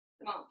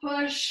 Come on,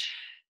 push,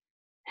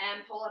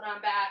 and pull it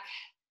on back,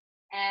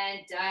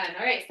 and done.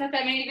 All right, set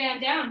that mini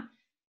band down.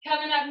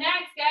 Coming up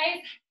next,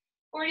 guys,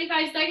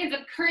 45 seconds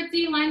of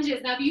curtsy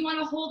lunges. Now, if you want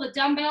to hold a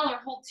dumbbell or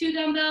hold 2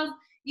 dumbbells,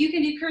 you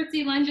can do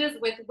curtsy lunges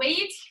with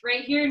weight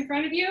right here in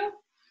front of you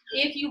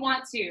if you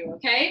want to,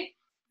 okay?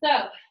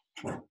 So,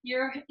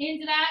 you're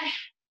into that.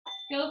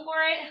 Go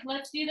for it.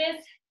 Let's do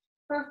this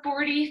for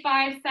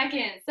 45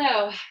 seconds.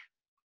 So,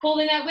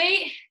 holding that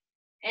weight,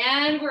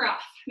 and we're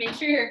off. Make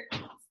sure your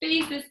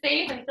space is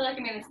safe. I feel like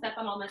I'm gonna step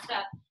on all my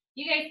stuff.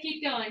 You guys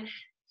keep going.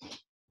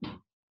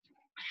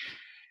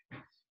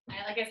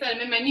 Like I said,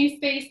 I'm in my new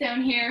space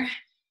down here,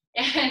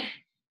 and I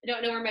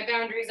don't know where my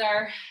boundaries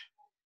are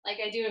like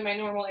I do in my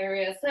normal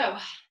area. So,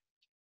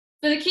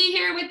 So the key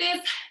here with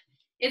this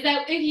is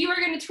that if you are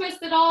going to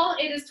twist at all,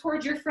 it is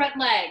towards your front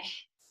leg.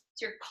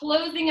 So you're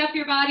closing up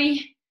your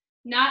body,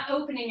 not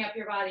opening up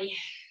your body.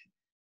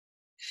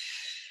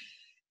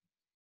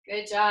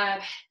 Good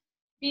job.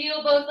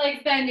 Feel both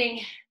legs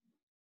bending.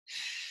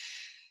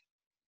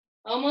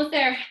 Almost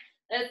there.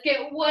 Let's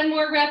get one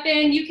more rep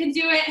in. You can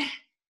do it.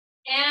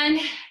 And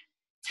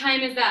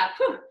time is up.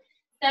 Whew.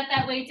 Set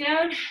that weight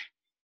down.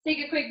 Take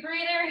a quick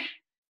breather.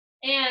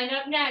 And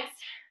up next,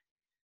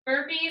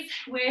 burpees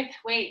with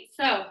weights.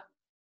 So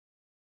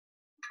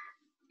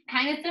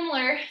kind of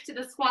similar to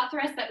the squat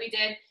thrust that we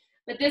did,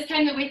 but this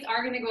time the weights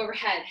are going to go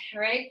overhead, all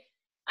right?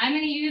 I'm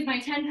going to use my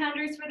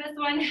 10-pounders for this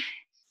one.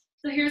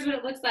 So here's what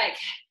it looks like.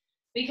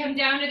 We come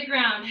down to the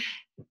ground.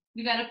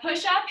 We've got a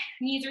push up,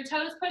 knees or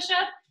toes push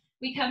up.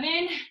 We come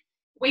in,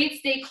 weights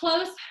stay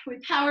close, we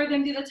power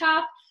them to the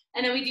top,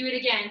 and then we do it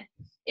again.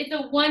 It's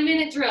a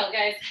 1-minute drill,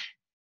 guys.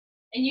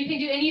 And you can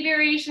do any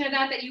variation of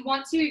that you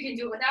want to. You can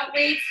do it without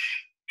weights.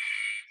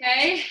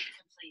 Okay,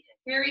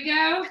 here we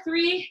go.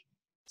 3,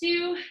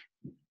 2,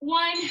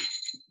 1,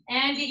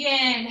 and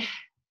begin.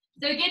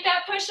 So get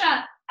that push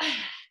up.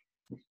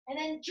 And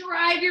then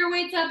drive your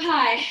weights up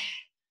high.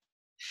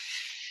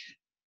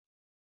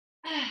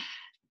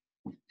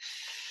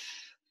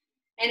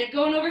 And if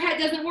going overhead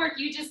doesn't work,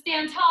 you just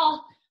stand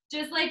tall,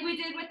 just like we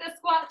did with the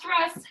squat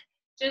thrust,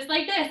 just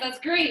like this. That's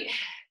great.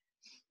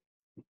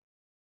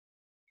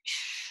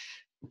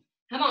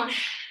 Come on.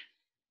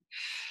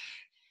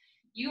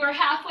 You are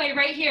halfway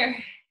right here,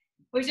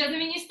 which doesn't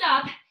mean you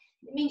stop.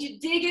 It means you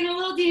dig in a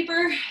little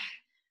deeper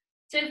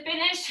to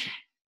finish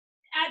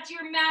at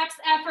your max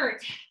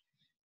effort.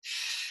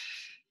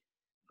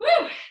 Woo!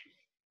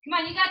 Come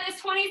on, you got this.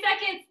 20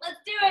 seconds.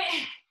 Let's do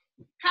it.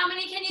 How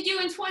many can you do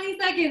in 20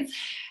 seconds?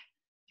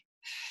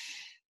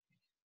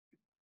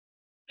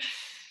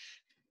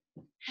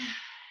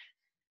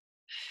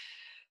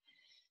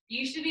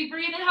 You should be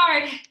breathing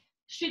hard.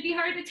 Should be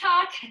hard to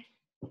talk.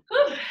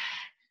 Whew.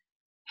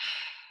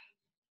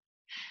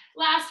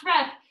 Last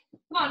rep.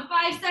 Come on,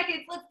 5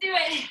 seconds. Let's do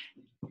it.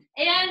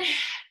 And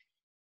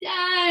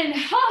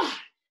done. Oh,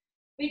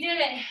 we did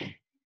it.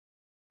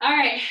 All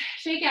right,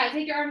 shake out.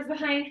 Take your arms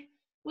behind.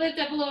 Lift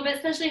up a little bit,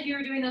 especially if you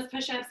were doing those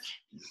push-ups.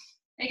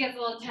 It gets a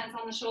little tense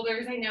on the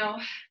shoulders, I know.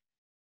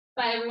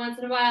 But every once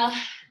in a while,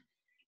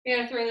 we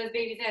gotta throw those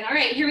babies in. All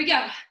right, here we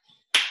go.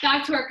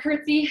 Back to our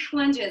curtsy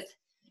lunges.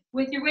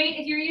 With your weight,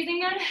 if you're using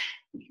them.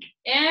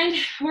 And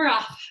we're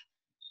off.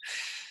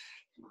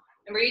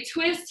 And where you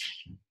twist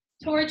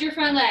towards your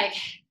front leg.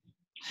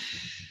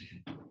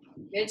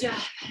 Good job.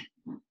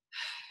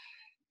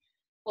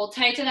 Hold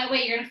tight to that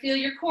weight. You're gonna feel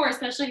your core,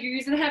 especially if you're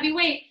using a heavy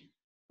weight.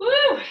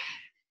 Woo!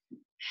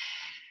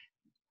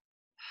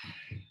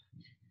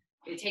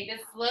 You take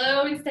this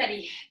slow and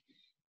steady.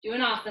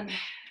 Doing awesome.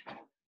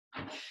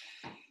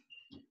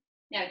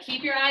 Now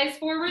keep your eyes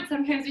forward.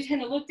 Sometimes we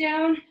tend to look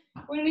down.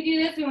 When we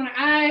do this, we want our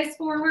eyes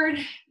forward.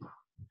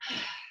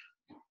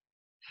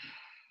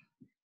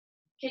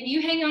 Can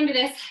you hang on to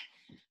this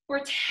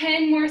for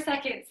 10 more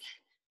seconds?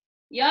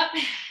 Yup.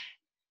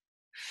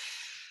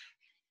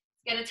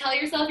 You gotta tell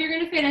yourself you're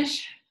gonna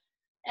finish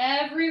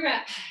every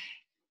rep.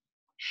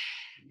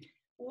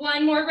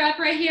 One more rep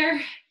right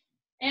here.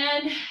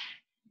 And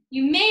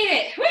you made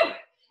it. Woo!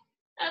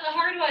 That was a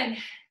hard one.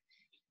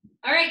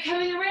 All right,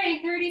 coming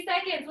away, 30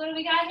 seconds. What do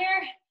we got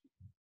here?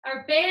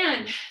 Our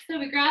band. So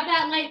we grab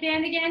that light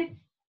band again.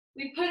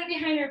 We put it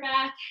behind our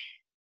back.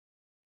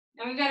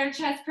 And we've got our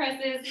chest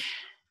presses.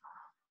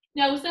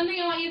 Now, something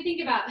I want you to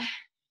think about.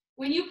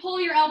 When you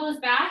pull your elbows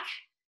back,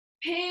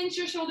 pinch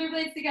your shoulder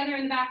blades together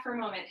in the back for a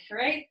moment, all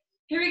right?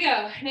 Here we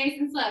go, nice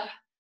and slow.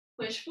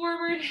 Push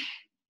forward,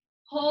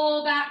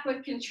 pull back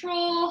with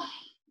control,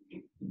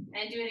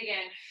 and do it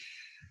again.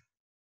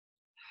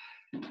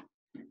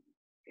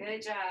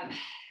 Good job.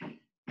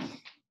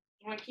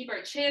 We want to keep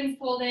our chins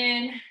pulled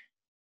in,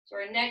 so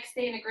our neck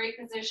stay in a great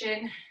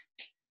position.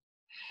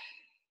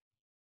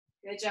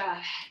 Good job.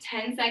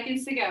 10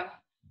 seconds to go.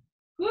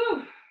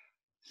 Woo.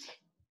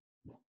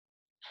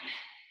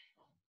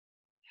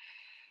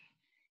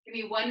 Give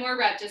me one more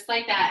rep, just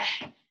like that.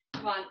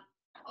 Come on.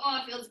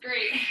 Oh, it feels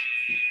great.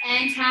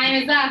 And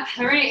time is up.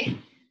 All right.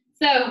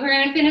 So we're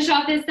going to finish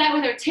off this set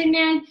with our Tin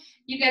Man.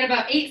 You've got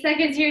about 8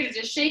 seconds here to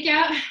just shake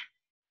out.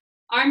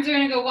 Arms are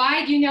going to go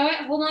wide. You know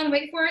it. Hold on.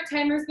 Wait for it.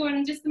 Timer's going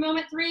in just a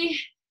moment. 3,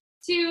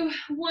 2,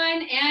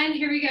 1. And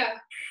here we go.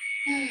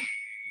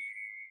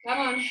 Come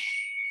on.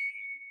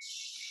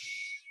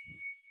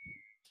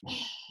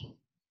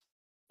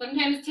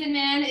 Sometimes Tin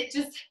Man, it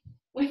just,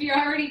 if you're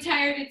already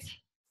tired, it's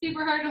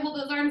super hard to hold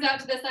those arms out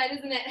to the side,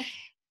 isn't it?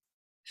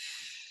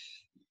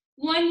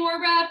 One more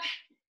rep,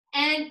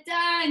 and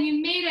done.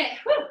 You made it.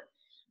 Whew.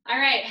 All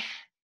right,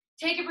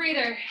 take a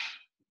breather.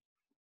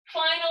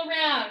 Final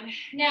round.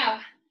 Now,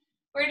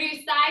 we're gonna do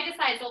side to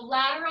side, so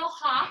lateral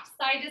hop,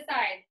 side to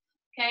side.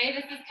 Okay,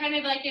 this is kind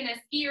of like in a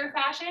skier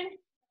fashion.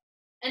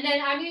 And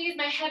then I'm gonna use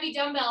my heavy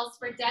dumbbells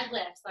for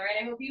deadlifts, all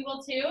right? I hope you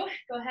will too.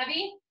 Go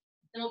heavy.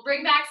 Then we'll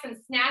bring back some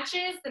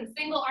snatches, some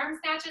single arm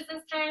snatches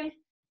this time.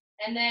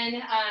 And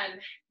then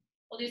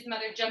we'll do some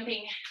other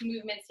jumping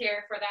movements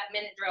here for that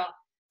minute drill.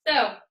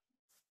 So,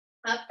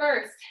 up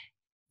first,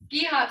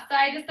 ski hop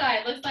side to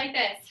side, looks like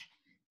this.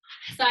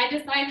 Side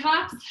to side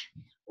hops,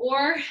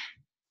 or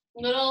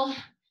little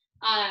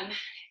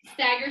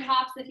staggered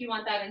hops if you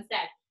want that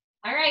instead.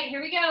 All right,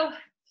 here we go.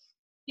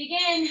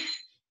 Begin,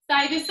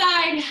 side to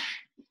side.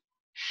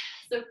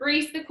 So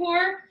brace the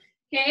core,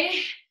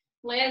 okay?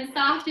 Land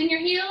soft in your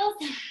heels.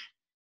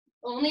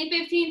 Only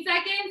 15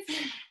 seconds.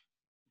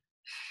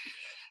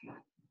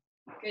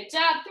 Good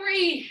job,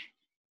 3,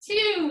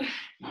 2,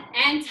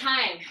 and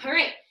time. All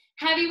right,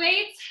 heavy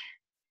weights.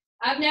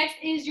 Up next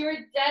is your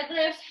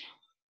deadlift.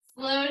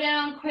 Slow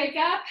down, quick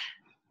up.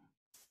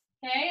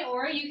 Okay,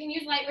 or you can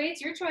use light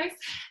weights, your choice.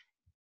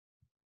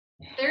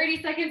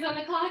 30 seconds on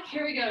the clock.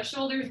 Here we go.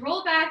 Shoulders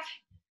roll back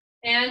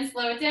and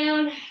slow it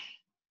down.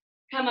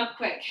 Come up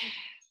quick.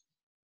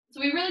 So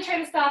we really try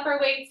to stop our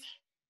weights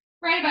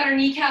right about our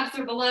kneecaps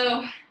or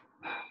below.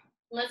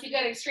 Unless you've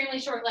got extremely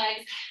short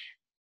legs,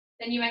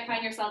 then you might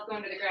find yourself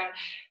going to the ground.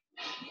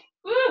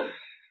 Woo!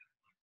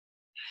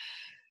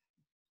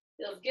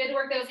 Feels good to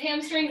work those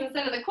hamstrings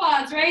instead of the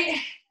quads, right?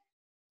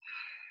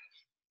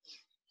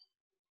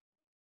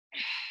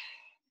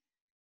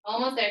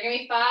 Almost there. Give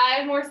me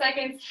 5 more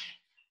seconds.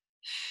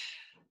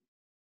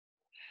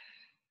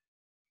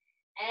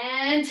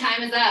 And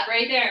time is up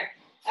right there.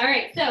 All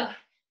right, so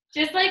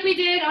just like we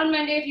did on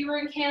Monday if you were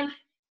in camp,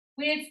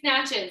 we did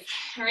snatches.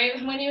 All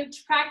right, when you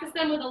practice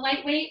them with a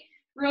light weight,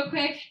 real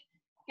quick,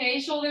 okay,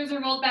 shoulders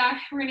are rolled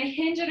back. We're gonna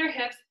hinge at our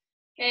hips.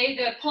 Okay,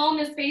 the palm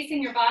is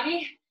facing your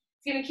body.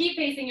 It's gonna keep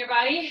facing your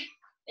body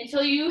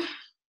until you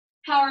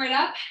power it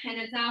up and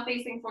it's now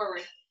facing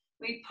forward.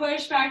 We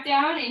push back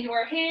down into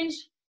our hinge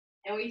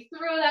and we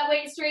throw that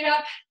weight straight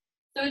up.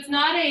 So it's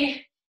not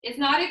a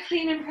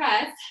clean and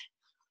press,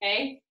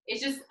 okay?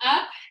 It's just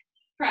up,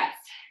 press,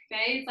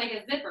 okay? It's like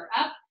a zipper,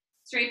 up,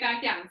 straight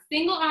back down.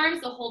 Single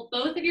arms, so hold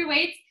both of your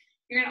weights.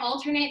 You're gonna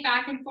alternate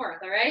back and forth,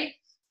 all right?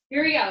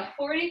 Here we go,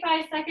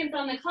 45 seconds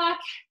on the clock.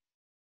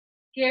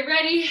 Get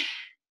ready,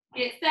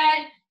 get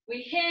set,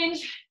 we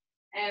hinge,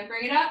 and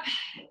bring it up.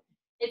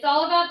 It's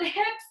all about the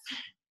hips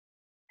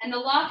and the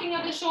locking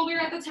of the shoulder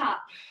at the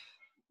top.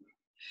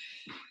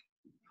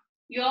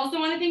 You also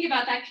want to think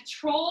about that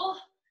control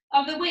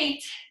of the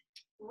weight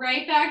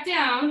right back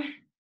down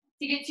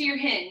to get to your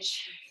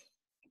hinge.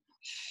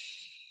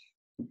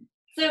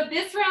 So if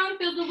this round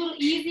feels a little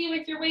easy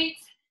with your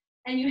weights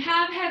and you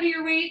have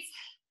heavier weights,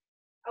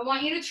 I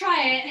want you to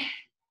try it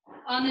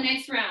on the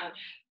next round.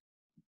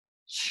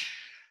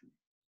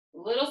 A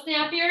little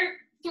snappier,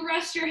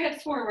 thrust your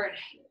hips forward.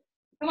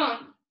 Come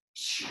on.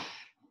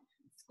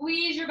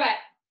 Squeeze your butt.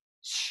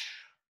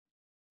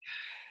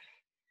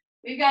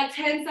 We've got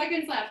 10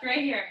 seconds left right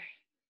here.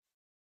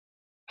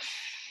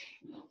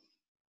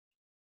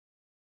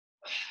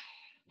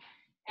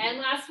 And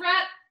last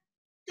rep,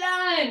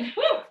 done.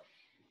 Woo.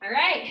 All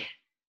right,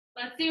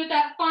 let's see what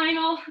that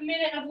final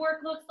minute of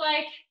work looks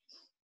like.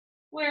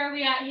 Where are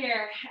we at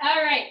here?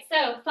 All right,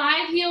 so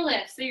 5 heel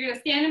lifts. So you're gonna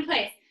stand in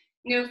place.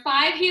 You go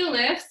 5 heel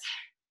lifts,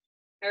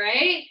 all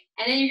right?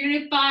 And then you're gonna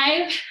do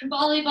 5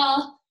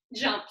 volleyball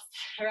jumps,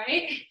 all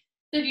right?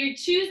 So if you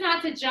choose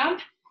not to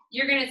jump,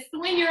 you're gonna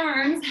swing your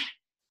arms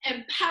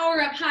and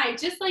power up high,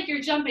 just like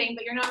you're jumping,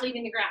 but you're not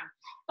leaving the ground.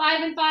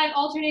 5 and 5,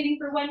 alternating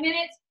for 1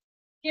 minute.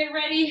 Get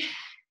ready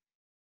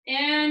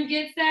and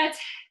get set.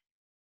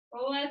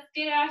 Let's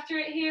get after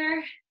it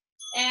here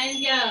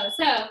and go.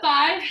 So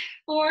 5,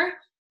 4,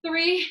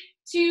 3,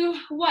 2,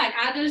 1.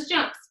 Add those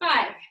jumps.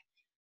 5,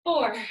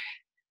 4,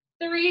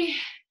 3,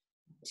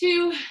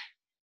 2,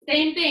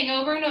 same thing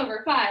over and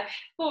over. 5,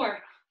 4.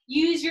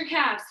 Use your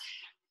calves.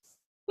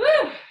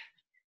 Woo!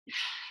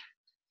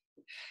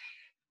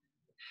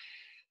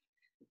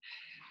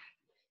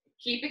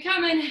 Keep it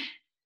coming.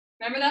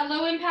 Remember that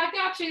low impact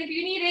option if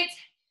you need it.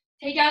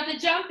 Take out the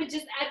jump and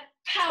just add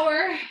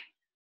power.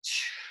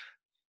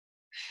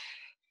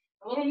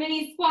 A little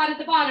mini squat at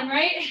the bottom,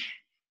 right?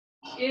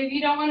 If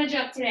you don't want to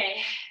jump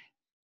today.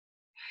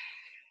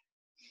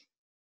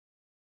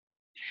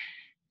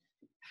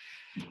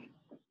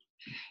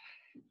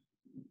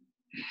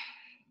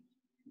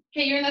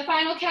 Okay, you're in the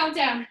final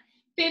countdown.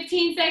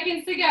 15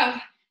 seconds to go.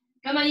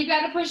 Come on, you've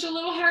got to push a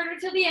little harder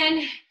till the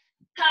end.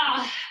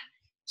 Ah,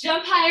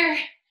 jump higher.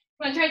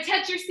 Come on, try to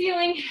touch your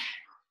ceiling.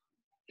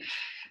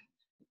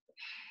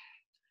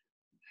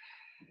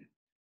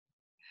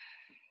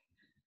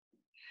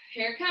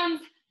 Here it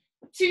comes.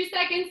 2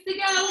 seconds to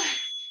go.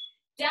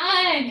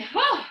 Done.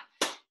 Whoa.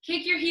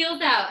 Kick your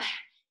heels out.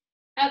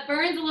 That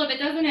burns a little bit,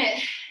 doesn't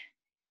it?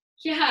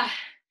 Yeah.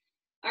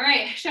 All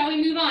right, shall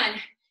we move on?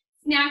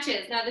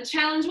 Snatches. Now the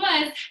challenge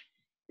was,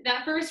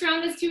 that first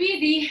round was too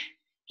easy,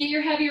 get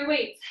your heavier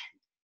weights.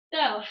 So,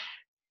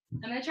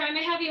 I'm gonna try my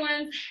heavy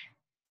ones.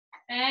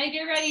 And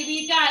get ready,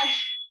 we've got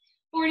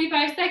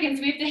 45 seconds.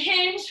 We have to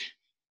hinge,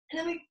 and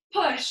then we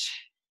push.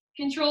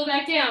 Control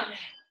back down.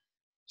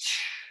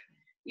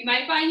 You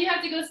might find you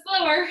have to go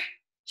slower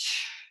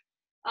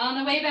on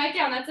the way back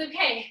down, that's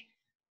okay.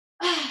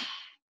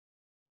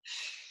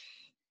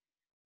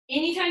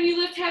 Anytime you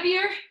lift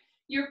heavier,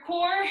 your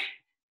core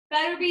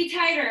Better be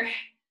tighter.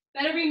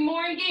 Better be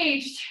more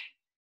engaged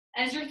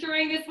as you're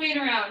throwing this weight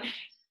around.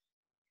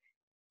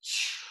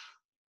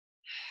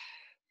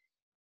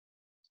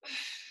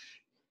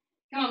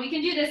 Come on, we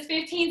can do this.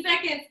 15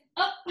 seconds.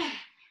 Up.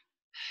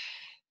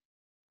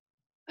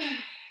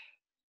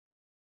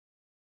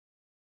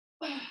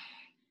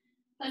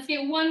 Let's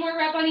get one more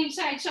rep on each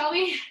side, shall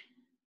we?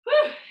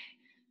 Whew.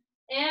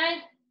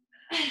 And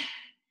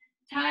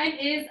time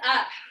is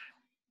up.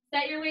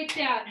 Set your weights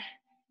down.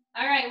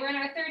 All right, we're in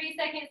our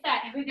 30-second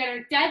set. We've got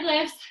our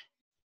deadlifts.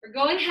 We're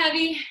going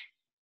heavy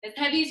as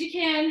you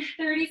can.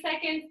 30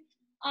 seconds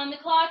on the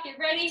clock. Get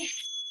ready,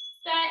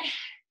 set.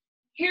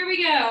 Here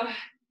we go.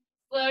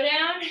 Slow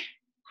down,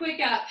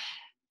 quick up.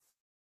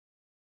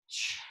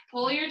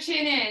 Pull your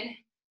chin in.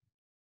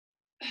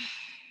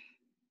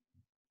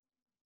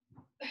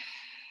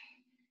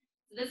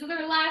 This is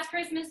our last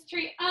Christmas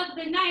tree of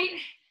the night.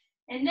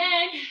 And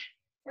then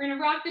we're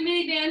gonna rock the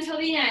mini band till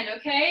the end,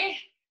 okay?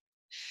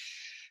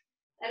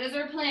 That is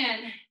our plan.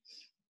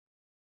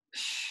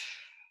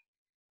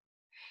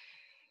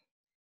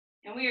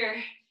 And we are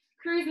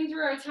cruising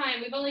through our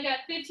time. We've only got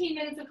 15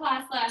 minutes of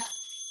class left.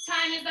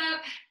 Time is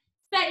up.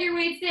 Set your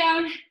weights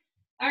down.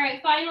 All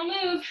right, final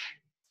move.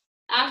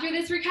 After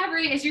this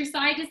recovery is your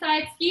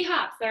side-to-side ski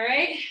hops, all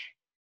right?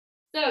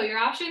 So your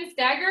options,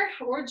 stagger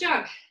or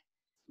jump.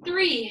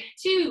 3,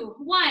 2,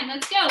 1,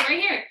 let's go, right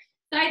here.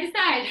 Side to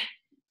side.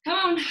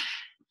 Come on.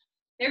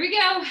 There we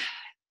go.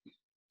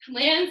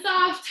 Land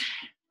soft.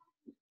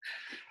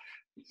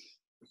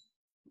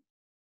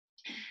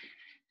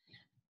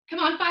 Come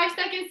on, 5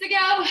 seconds to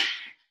go.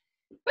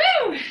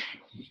 Woo!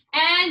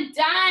 And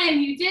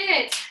done, you did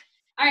it.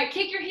 All right,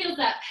 kick your heels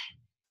up.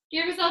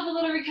 Give yourself a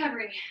little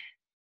recovery.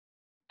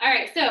 All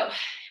right, so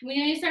we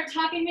need to start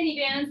talking mini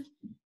bands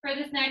for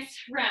this next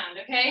round,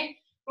 okay?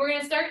 We're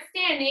gonna start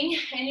standing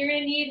and you're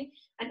gonna need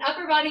an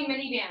upper body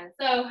mini band.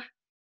 So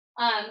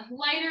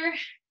lighter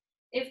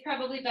is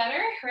probably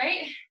better,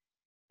 right?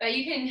 But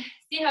you can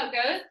see how it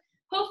goes.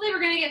 Hopefully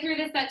we're gonna get through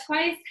this set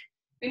twice.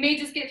 We may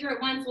just get through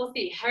it once, we'll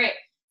see. All right,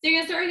 so you're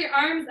gonna start with your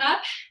arms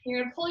up.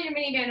 You're gonna pull your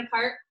mini band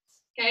apart,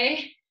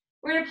 okay?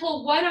 We're gonna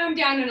pull one arm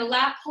down in a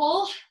lat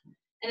pull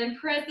and then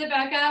press it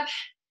back up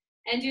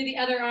and do the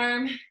other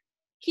arm,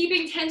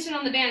 keeping tension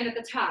on the band at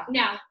the top.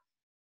 Now,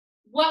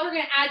 what we're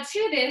gonna add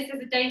to this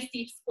is a nice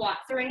deep squat.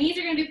 So our knees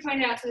are gonna be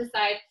pointed out to the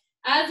side.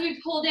 As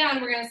we pull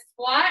down, we're gonna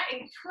squat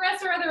and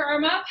press our other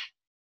arm up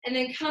and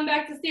then come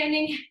back to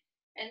standing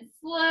and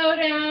slow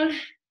down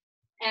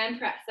and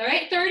press, all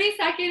right? 30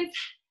 seconds,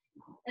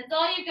 that's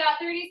all you've got,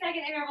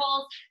 30-second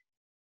intervals.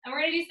 And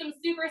we're gonna do some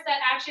superset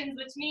actions,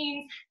 which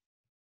means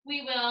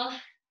we will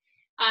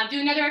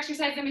do another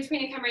exercise in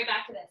between and come right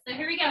back to this. So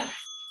here we go.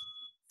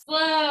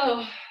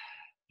 Slow,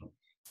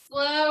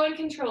 slow and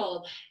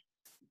controlled.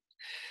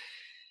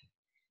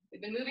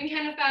 We've been moving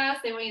kind of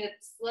fast. I want you to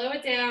slow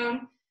it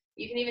down.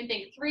 You can even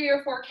think 3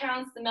 or 4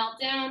 counts to melt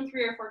down,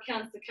 3 or 4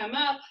 counts to come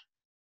up.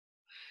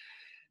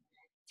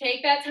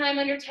 Take that time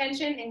under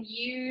tension and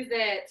use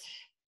it.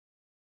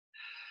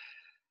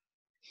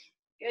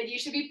 Good, you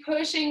should be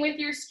pushing with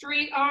your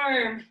straight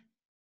arm.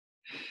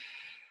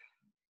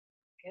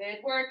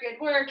 Good work, good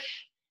work.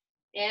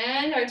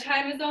 And our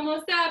time is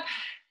almost up.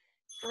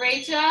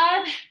 Great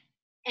job,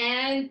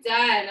 and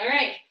done. All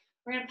right,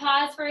 we're gonna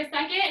pause for a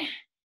second.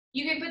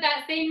 You can put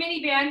that same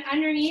mini band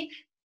underneath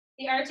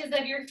the arches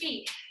of your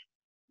feet.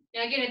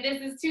 Now again, if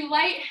this is too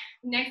light,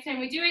 next time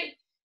we do it,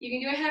 you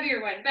can do a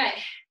heavier one, but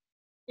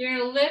you're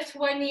gonna lift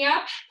one knee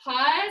up,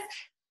 pause,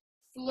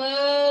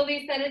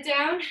 slowly set it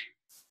down,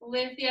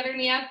 lift the other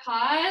knee up,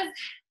 pause,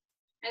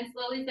 and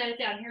slowly set it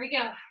down. Here we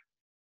go.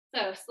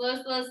 So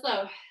slow, slow,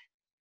 slow.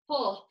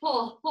 Pull,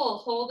 pull, pull,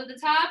 hold at the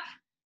top,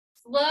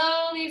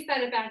 slowly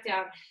set it back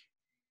down.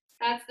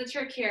 That's the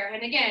trick here.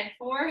 And again,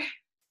 4,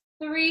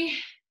 3,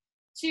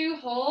 2,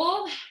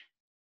 hold,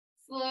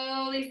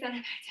 slowly set it back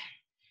down.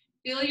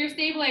 Feel your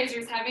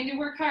stabilizers having to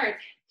work hard.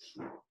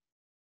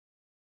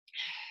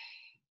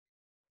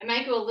 I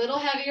might go a little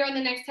heavier on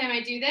the next time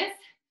I do this.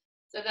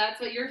 So if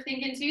that's what you're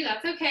thinking too,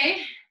 that's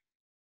okay.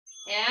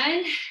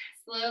 And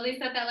slowly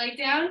set that leg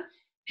down.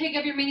 Pick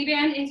up your mini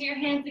band into your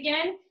hands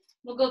again.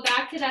 We'll go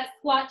back to that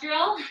squat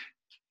drill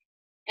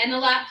and the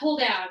lat pull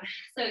down.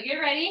 So get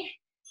ready,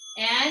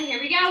 and here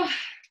we go.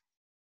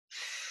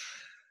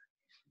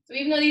 So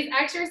even though these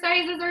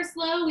exercises are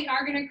slow, we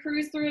are gonna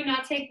cruise through and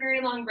not take very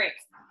long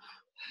breaks.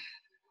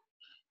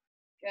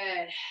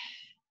 Good.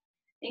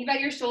 Think about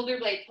your shoulder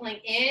blade pulling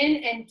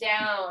in and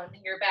down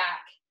your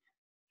back.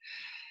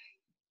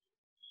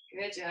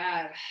 Good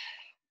job.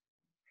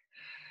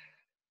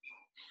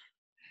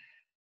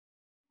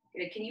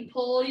 Good. Can you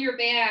pull your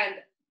band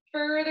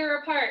further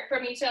apart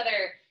from each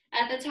other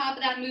at the top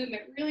of that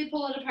movement? Really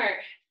pull it apart.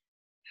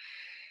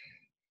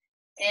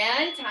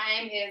 And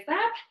time is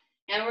up.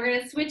 And we're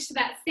going to switch to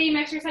that same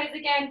exercise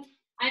again.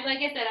 Like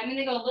I said, I'm going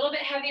to go a little bit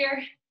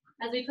heavier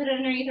as we put it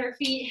underneath our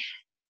feet.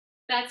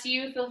 If that's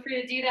you, feel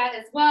free to do that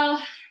as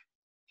well.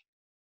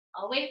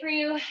 I'll wait for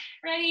you.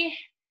 Ready?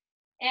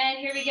 And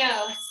here we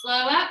go.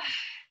 Slow up.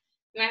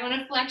 You might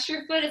want to flex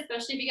your foot,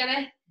 especially if you got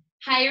a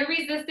Higher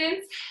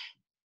resistance.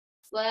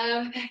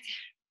 Slow back down.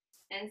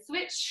 And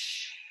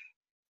switch.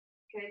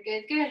 Good,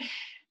 good, good.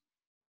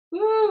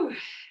 Woo.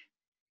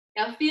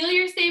 Now feel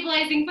your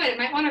stabilizing foot. It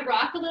might want to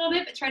rock a little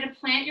bit, but try to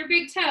plant your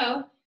big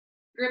toe.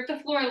 Grip the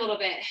floor a little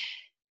bit.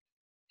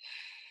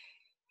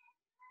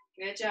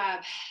 Good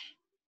job.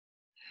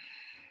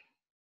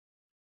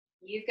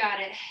 You've got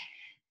it.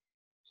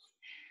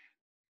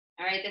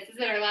 All right, this is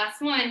it, our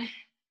last one.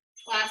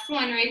 Last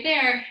one right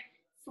there.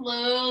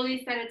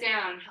 Slowly set it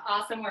down.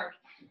 Awesome work.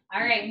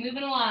 All right,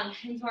 moving along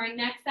into our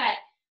next set.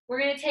 We're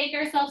gonna take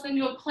ourselves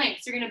into a plank.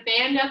 So you're gonna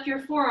band up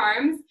your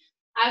forearms.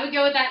 I would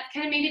go with that,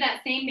 kind of maybe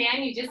that same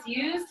band you just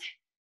used.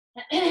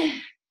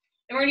 And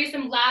we're gonna do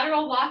some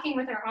lateral walking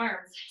with our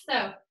arms.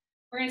 So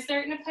we're gonna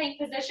start in a plank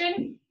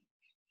position.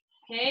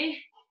 Okay,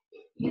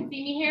 you can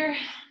see me here.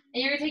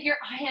 And you're gonna take your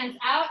hands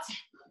out,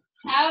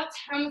 out.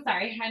 I'm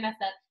sorry, I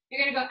messed up.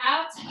 You're gonna go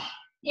out,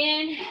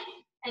 in,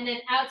 and then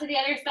out to the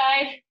other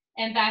side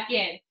and back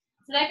in.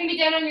 So that can be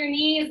done on your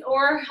knees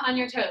or on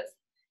your toes.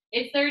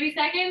 It's 30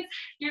 seconds.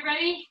 Get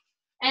ready,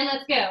 and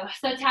let's go.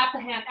 So tap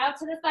the hand out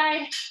to the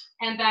side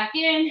and back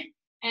in,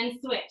 and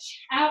switch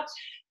out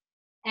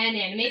and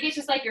in. Maybe it's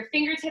just like your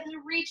fingertips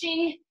are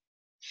reaching,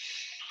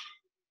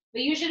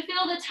 but you should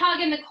feel the tug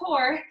in the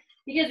core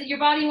because your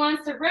body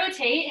wants to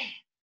rotate,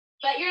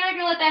 but you're not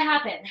gonna let that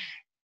happen.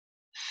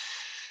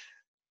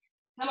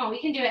 Come on,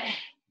 we can do it.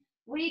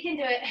 We can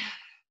do it.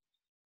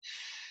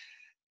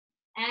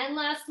 And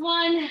last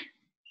one,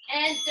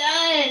 and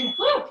done.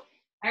 Woo.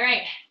 All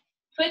right,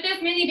 put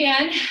this mini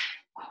band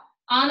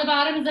on the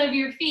bottoms of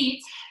your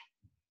feet,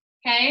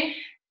 okay?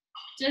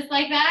 Just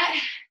like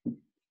that.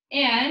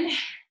 And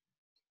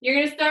you're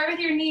gonna start with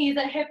your knees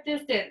at hip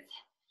distance.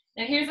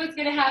 Now here's what's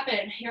gonna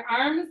happen. Your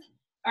arms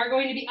are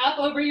going to be up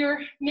over your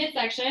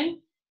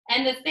midsection,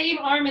 and the same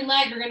arm and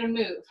leg are gonna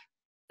move.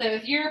 So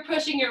if you're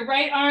pushing your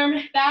right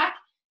arm back,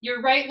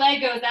 your right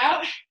leg goes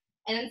out,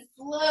 and then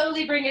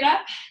slowly bring it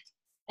up.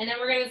 And then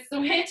we're gonna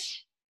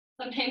switch.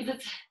 Sometimes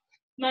it's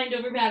mind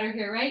over matter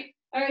here, right?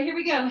 All right, here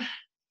we go.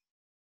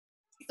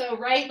 So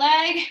right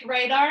leg,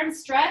 right arm,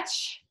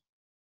 stretch.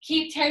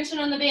 Keep tension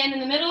on the band in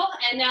the middle,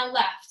 and now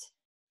left.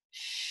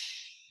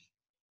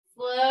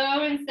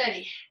 Slow and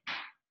steady.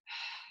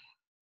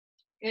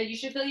 Good, you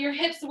should feel your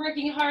hips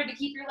working hard to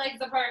keep your legs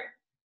apart.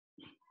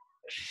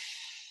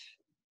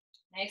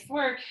 Nice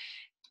work.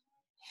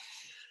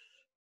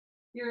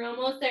 You're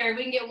almost there.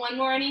 We can get one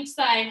more on each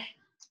side.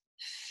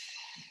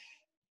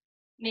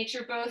 Make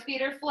sure both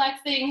feet are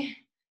flexing.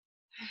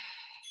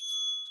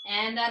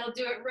 And that'll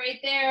do it right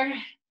there.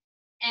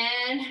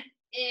 And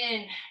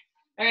in.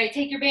 All right,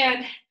 take your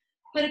band,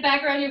 put it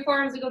back around your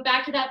forearms, and go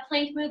back to that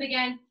plank move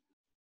again.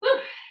 Woo.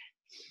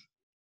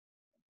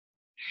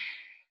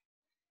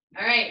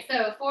 All right,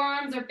 so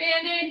forearms are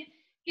banded.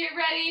 Get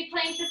ready,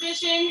 plank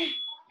position.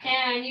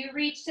 And you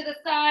reach to the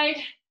side,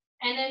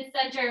 and then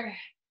center,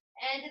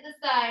 and to the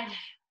side.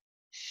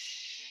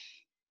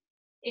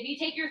 If you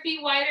take your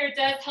feet wider, it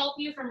does help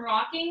you from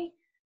rocking.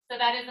 So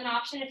that is an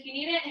option if you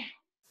need it.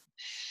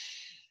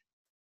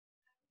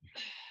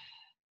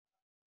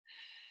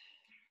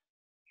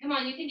 Come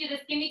on, you can do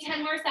this. Give me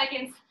 10 more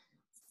seconds.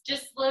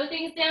 Just slow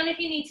things down if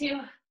you need to.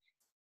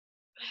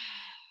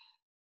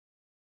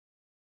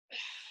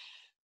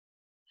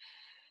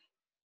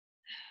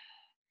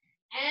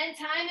 And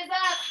time is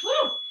up.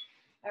 Woo!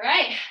 All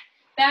right,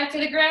 back to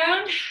the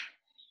ground.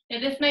 Now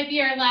this might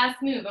be our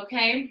last move,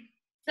 okay?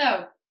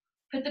 So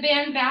put the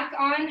band back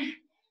on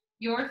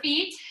your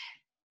feet.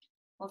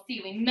 We'll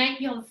see, we might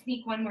be able to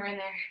sneak one more in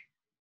there.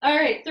 All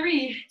right,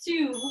 3,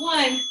 2,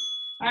 1.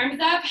 Arms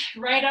up,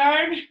 right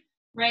arm,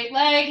 right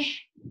leg,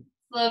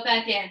 slow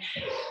back in.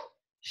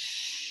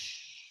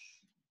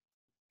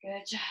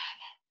 Good job.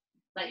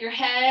 Let your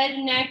head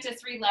and neck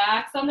just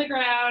relax on the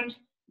ground.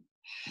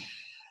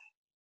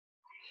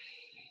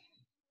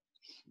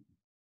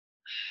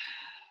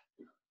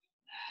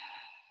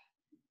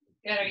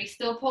 Good, are you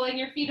still pulling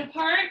your feet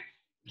apart?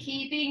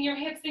 Keeping your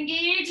hips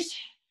engaged?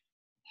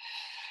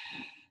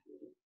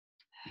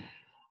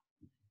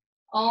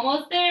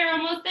 Almost there,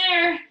 almost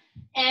there.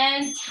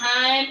 And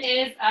time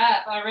is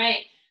up, all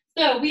right.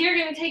 So we are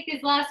gonna take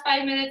these last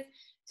 5 minutes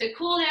to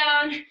cool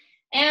down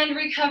and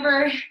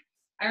recover.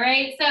 All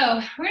right,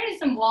 so we're gonna do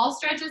some wall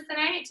stretches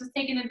tonight, just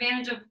taking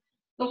advantage of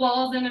the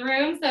walls in the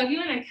room. So if you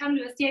wanna come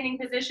to a standing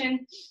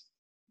position,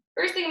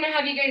 first thing I'm gonna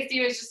have you guys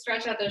do is just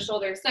stretch out those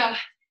shoulders. So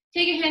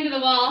take a hand to the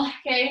wall,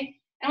 okay?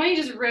 I want you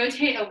to just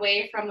rotate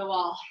away from the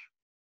wall.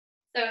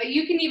 So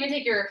you can even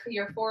take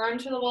your forearm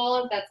to the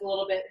wall if that's a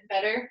little bit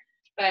better,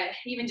 but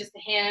even just a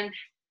hand,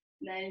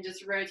 and then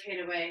just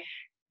rotate away.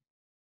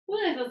 Ooh,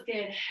 that feels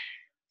good.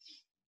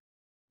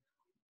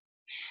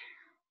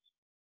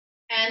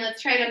 And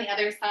let's try it on the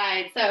other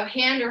side. So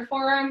hand or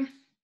forearm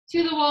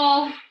to the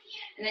wall,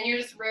 and then you're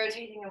just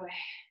rotating away.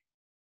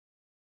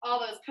 All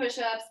those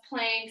push-ups,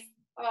 planks,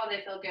 oh,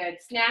 they feel good.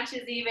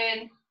 Snatches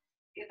even,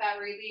 get that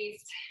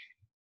released.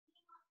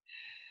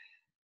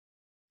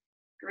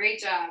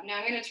 Great job. Now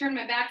I'm gonna turn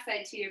my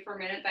backside to you for a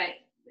minute, but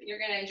you're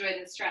gonna enjoy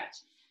this stretch.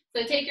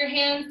 So take your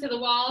hands to the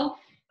wall.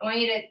 I want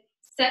you to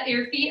Set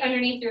your feet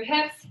underneath your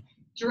hips.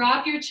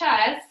 Drop your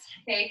chest,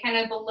 okay, kind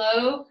of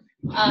below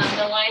the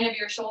line of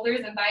your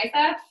shoulders and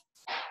biceps.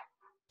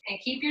 And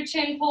keep your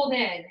chin pulled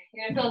in.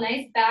 You're gonna feel a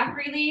nice back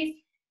release.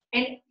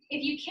 And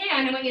if you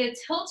can, I want you to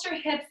tilt your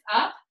hips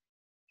up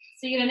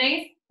so you get a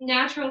nice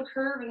natural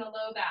curve in the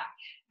low back.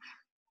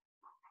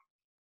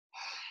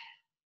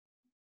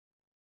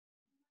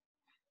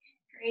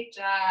 Great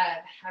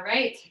job. All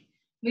right,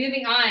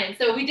 moving on.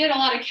 So we did a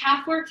lot of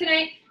calf work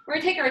today. We're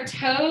gonna take our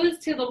toes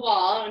to the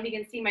wall. I don't know if you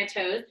can see my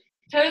toes.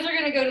 Toes are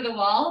gonna go to the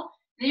wall,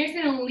 and you're just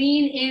gonna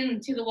lean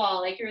into the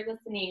wall like you're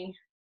listening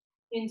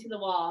into the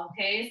wall,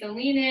 okay? So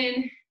lean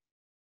in,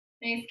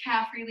 nice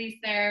calf release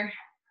there.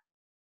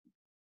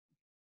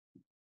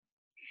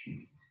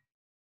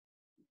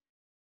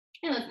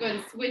 And let's go ahead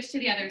and switch to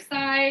the other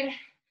side.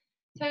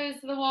 Toes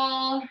to the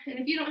wall. And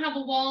if you don't have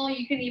a wall,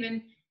 you can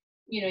even,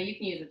 you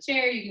can use a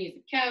chair, you can use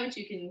a couch,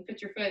 you can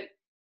put your foot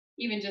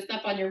even just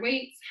up on your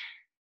weights.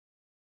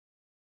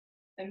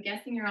 I'm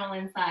guessing you're all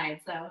inside,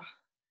 so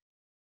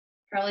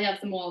probably have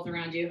some walls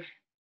around you.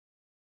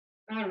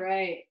 All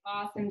right,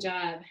 awesome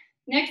job.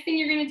 Next thing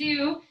you're gonna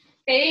do,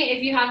 okay,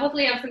 if you have,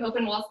 hopefully you have some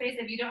open wall space.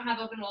 If you don't have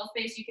open wall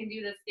space, you can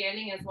do this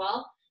standing as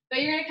well.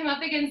 But you're gonna come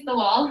up against the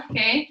wall,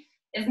 okay?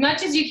 As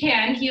much as you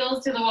can,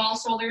 heels to the wall,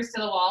 shoulders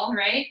to the wall,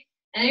 right?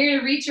 And then you're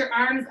gonna reach your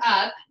arms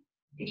up.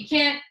 If you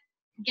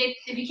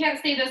can't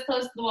stay this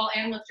close to the wall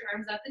and lift your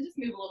arms up, then just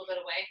move a little bit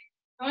away.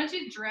 I want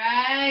you to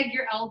drag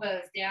your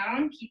elbows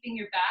down, keeping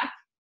your back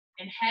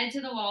and head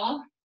to the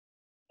wall.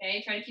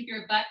 Okay, try to keep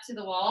your butt to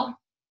the wall,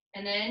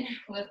 and then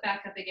lift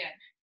back up again.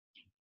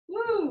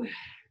 Woo!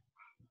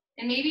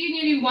 And maybe you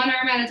need to do one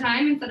arm at a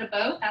time instead of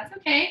both. That's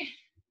okay.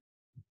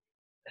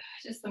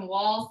 Just some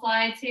wall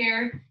slides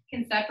here. You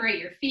can separate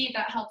your feet.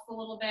 That helps a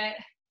little bit.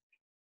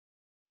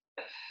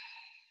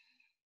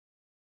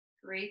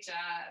 Great job.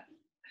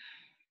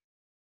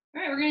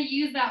 All right, we're going to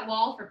use that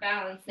wall for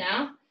balance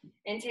now.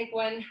 And take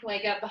one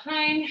leg up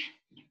behind.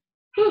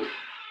 Whew.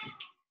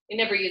 We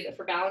never use it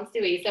for balance,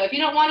 do we? So if you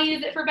don't want to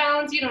use it for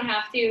balance, you don't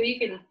have to. You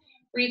can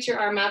reach your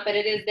arm up, but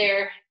it is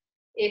there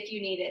if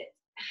you need it.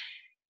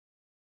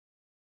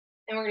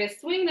 And we're going to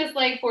swing this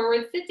leg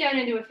forward, sit down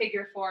into a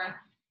figure four,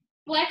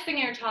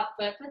 flexing our top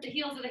foot, put the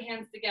heels of the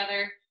hands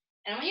together,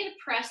 and I want you to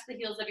press the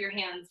heels of your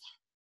hands,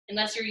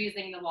 unless you're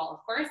using the wall,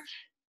 of course.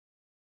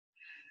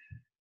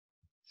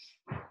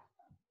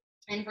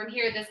 And from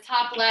here, this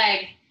top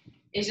leg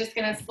is just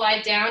going to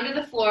slide down to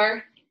the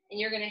floor, and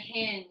you're going to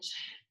hinge.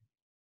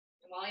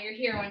 And while you're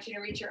here, I want you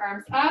to reach your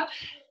arms up,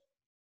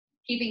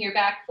 keeping your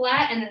back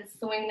flat, and then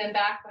swing them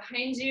back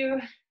behind you.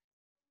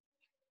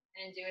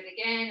 And do it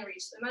again,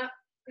 reach them up.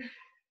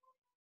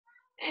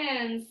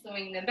 And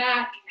swing them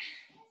back.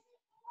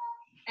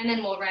 And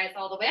then we'll rise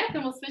all the way up,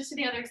 and we'll switch to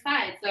the other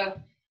side. So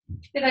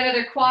get that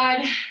other quad,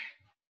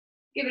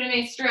 give it a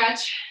nice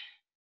stretch.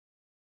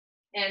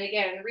 And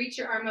again, reach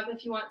your arm up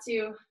if you want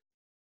to.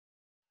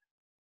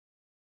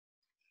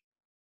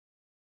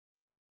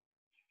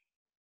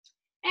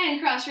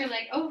 And cross your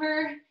leg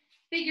over,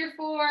 figure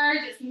four,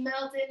 just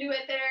melt into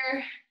it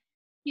there.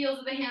 Heels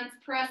of the hands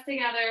press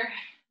together.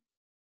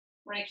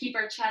 We're gonna keep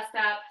our chest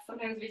up.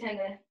 Sometimes we tend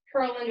to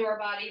curl into our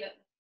body, but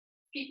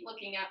keep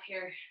looking up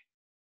here.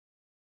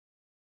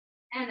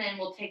 And then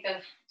we'll take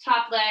the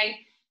top leg,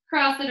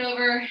 cross it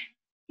over,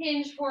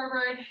 hinge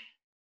forward.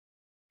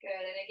 Good,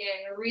 and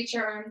again, reach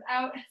your arms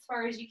out as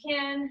far as you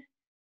can,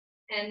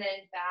 and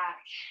then back.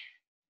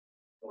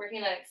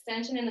 Working that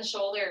extension in the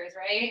shoulders,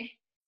 right?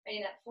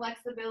 Finding that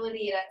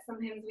flexibility that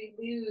sometimes we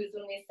lose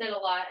when we sit a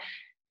lot.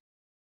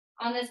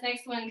 On this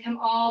next one, come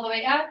all the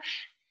way up,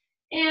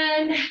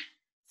 and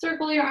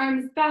circle your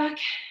arms back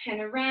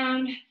and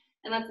around,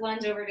 and let's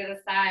lunge over to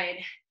the side.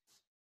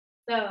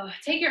 So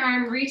take your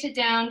arm, reach it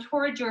down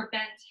towards your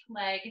bent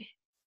leg,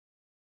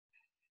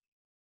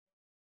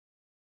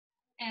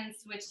 and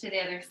switch to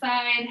the other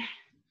side,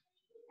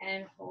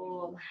 and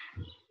hold.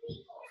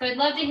 So I'd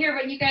love to hear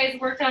what you guys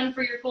worked on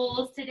for your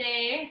goals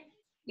today.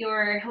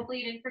 Hopefully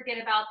you didn't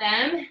forget about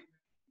them.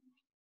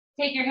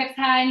 Take your hips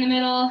high in the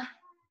middle,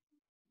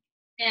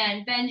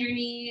 and bend your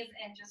knees,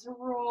 and just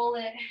roll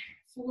it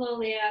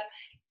slowly up.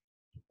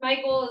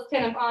 My goal is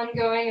kind of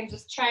ongoing. I'm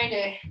just trying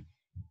to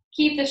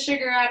keep the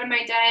sugar out of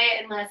my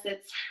diet, unless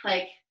it's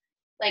like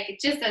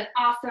just an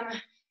awesome,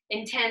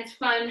 intense,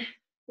 fun,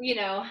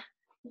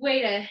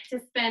 way to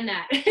spend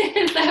that.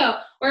 So,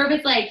 or if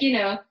it's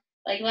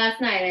like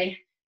last night,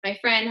 my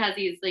friend has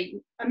these like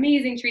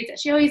amazing treats that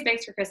she always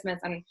bakes for Christmas,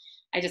 and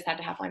I just had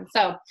to have one.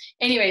 So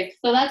anyways,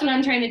 so that's what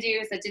I'm trying to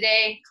do. So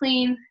today,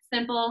 clean,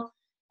 simple,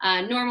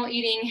 normal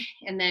eating,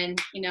 and then,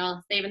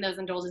 saving those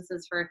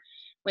indulgences for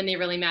when they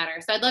really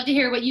matter. So I'd love to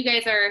hear what you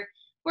guys are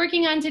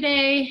working on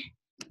today.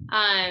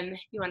 If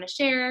you want to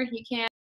share, you can.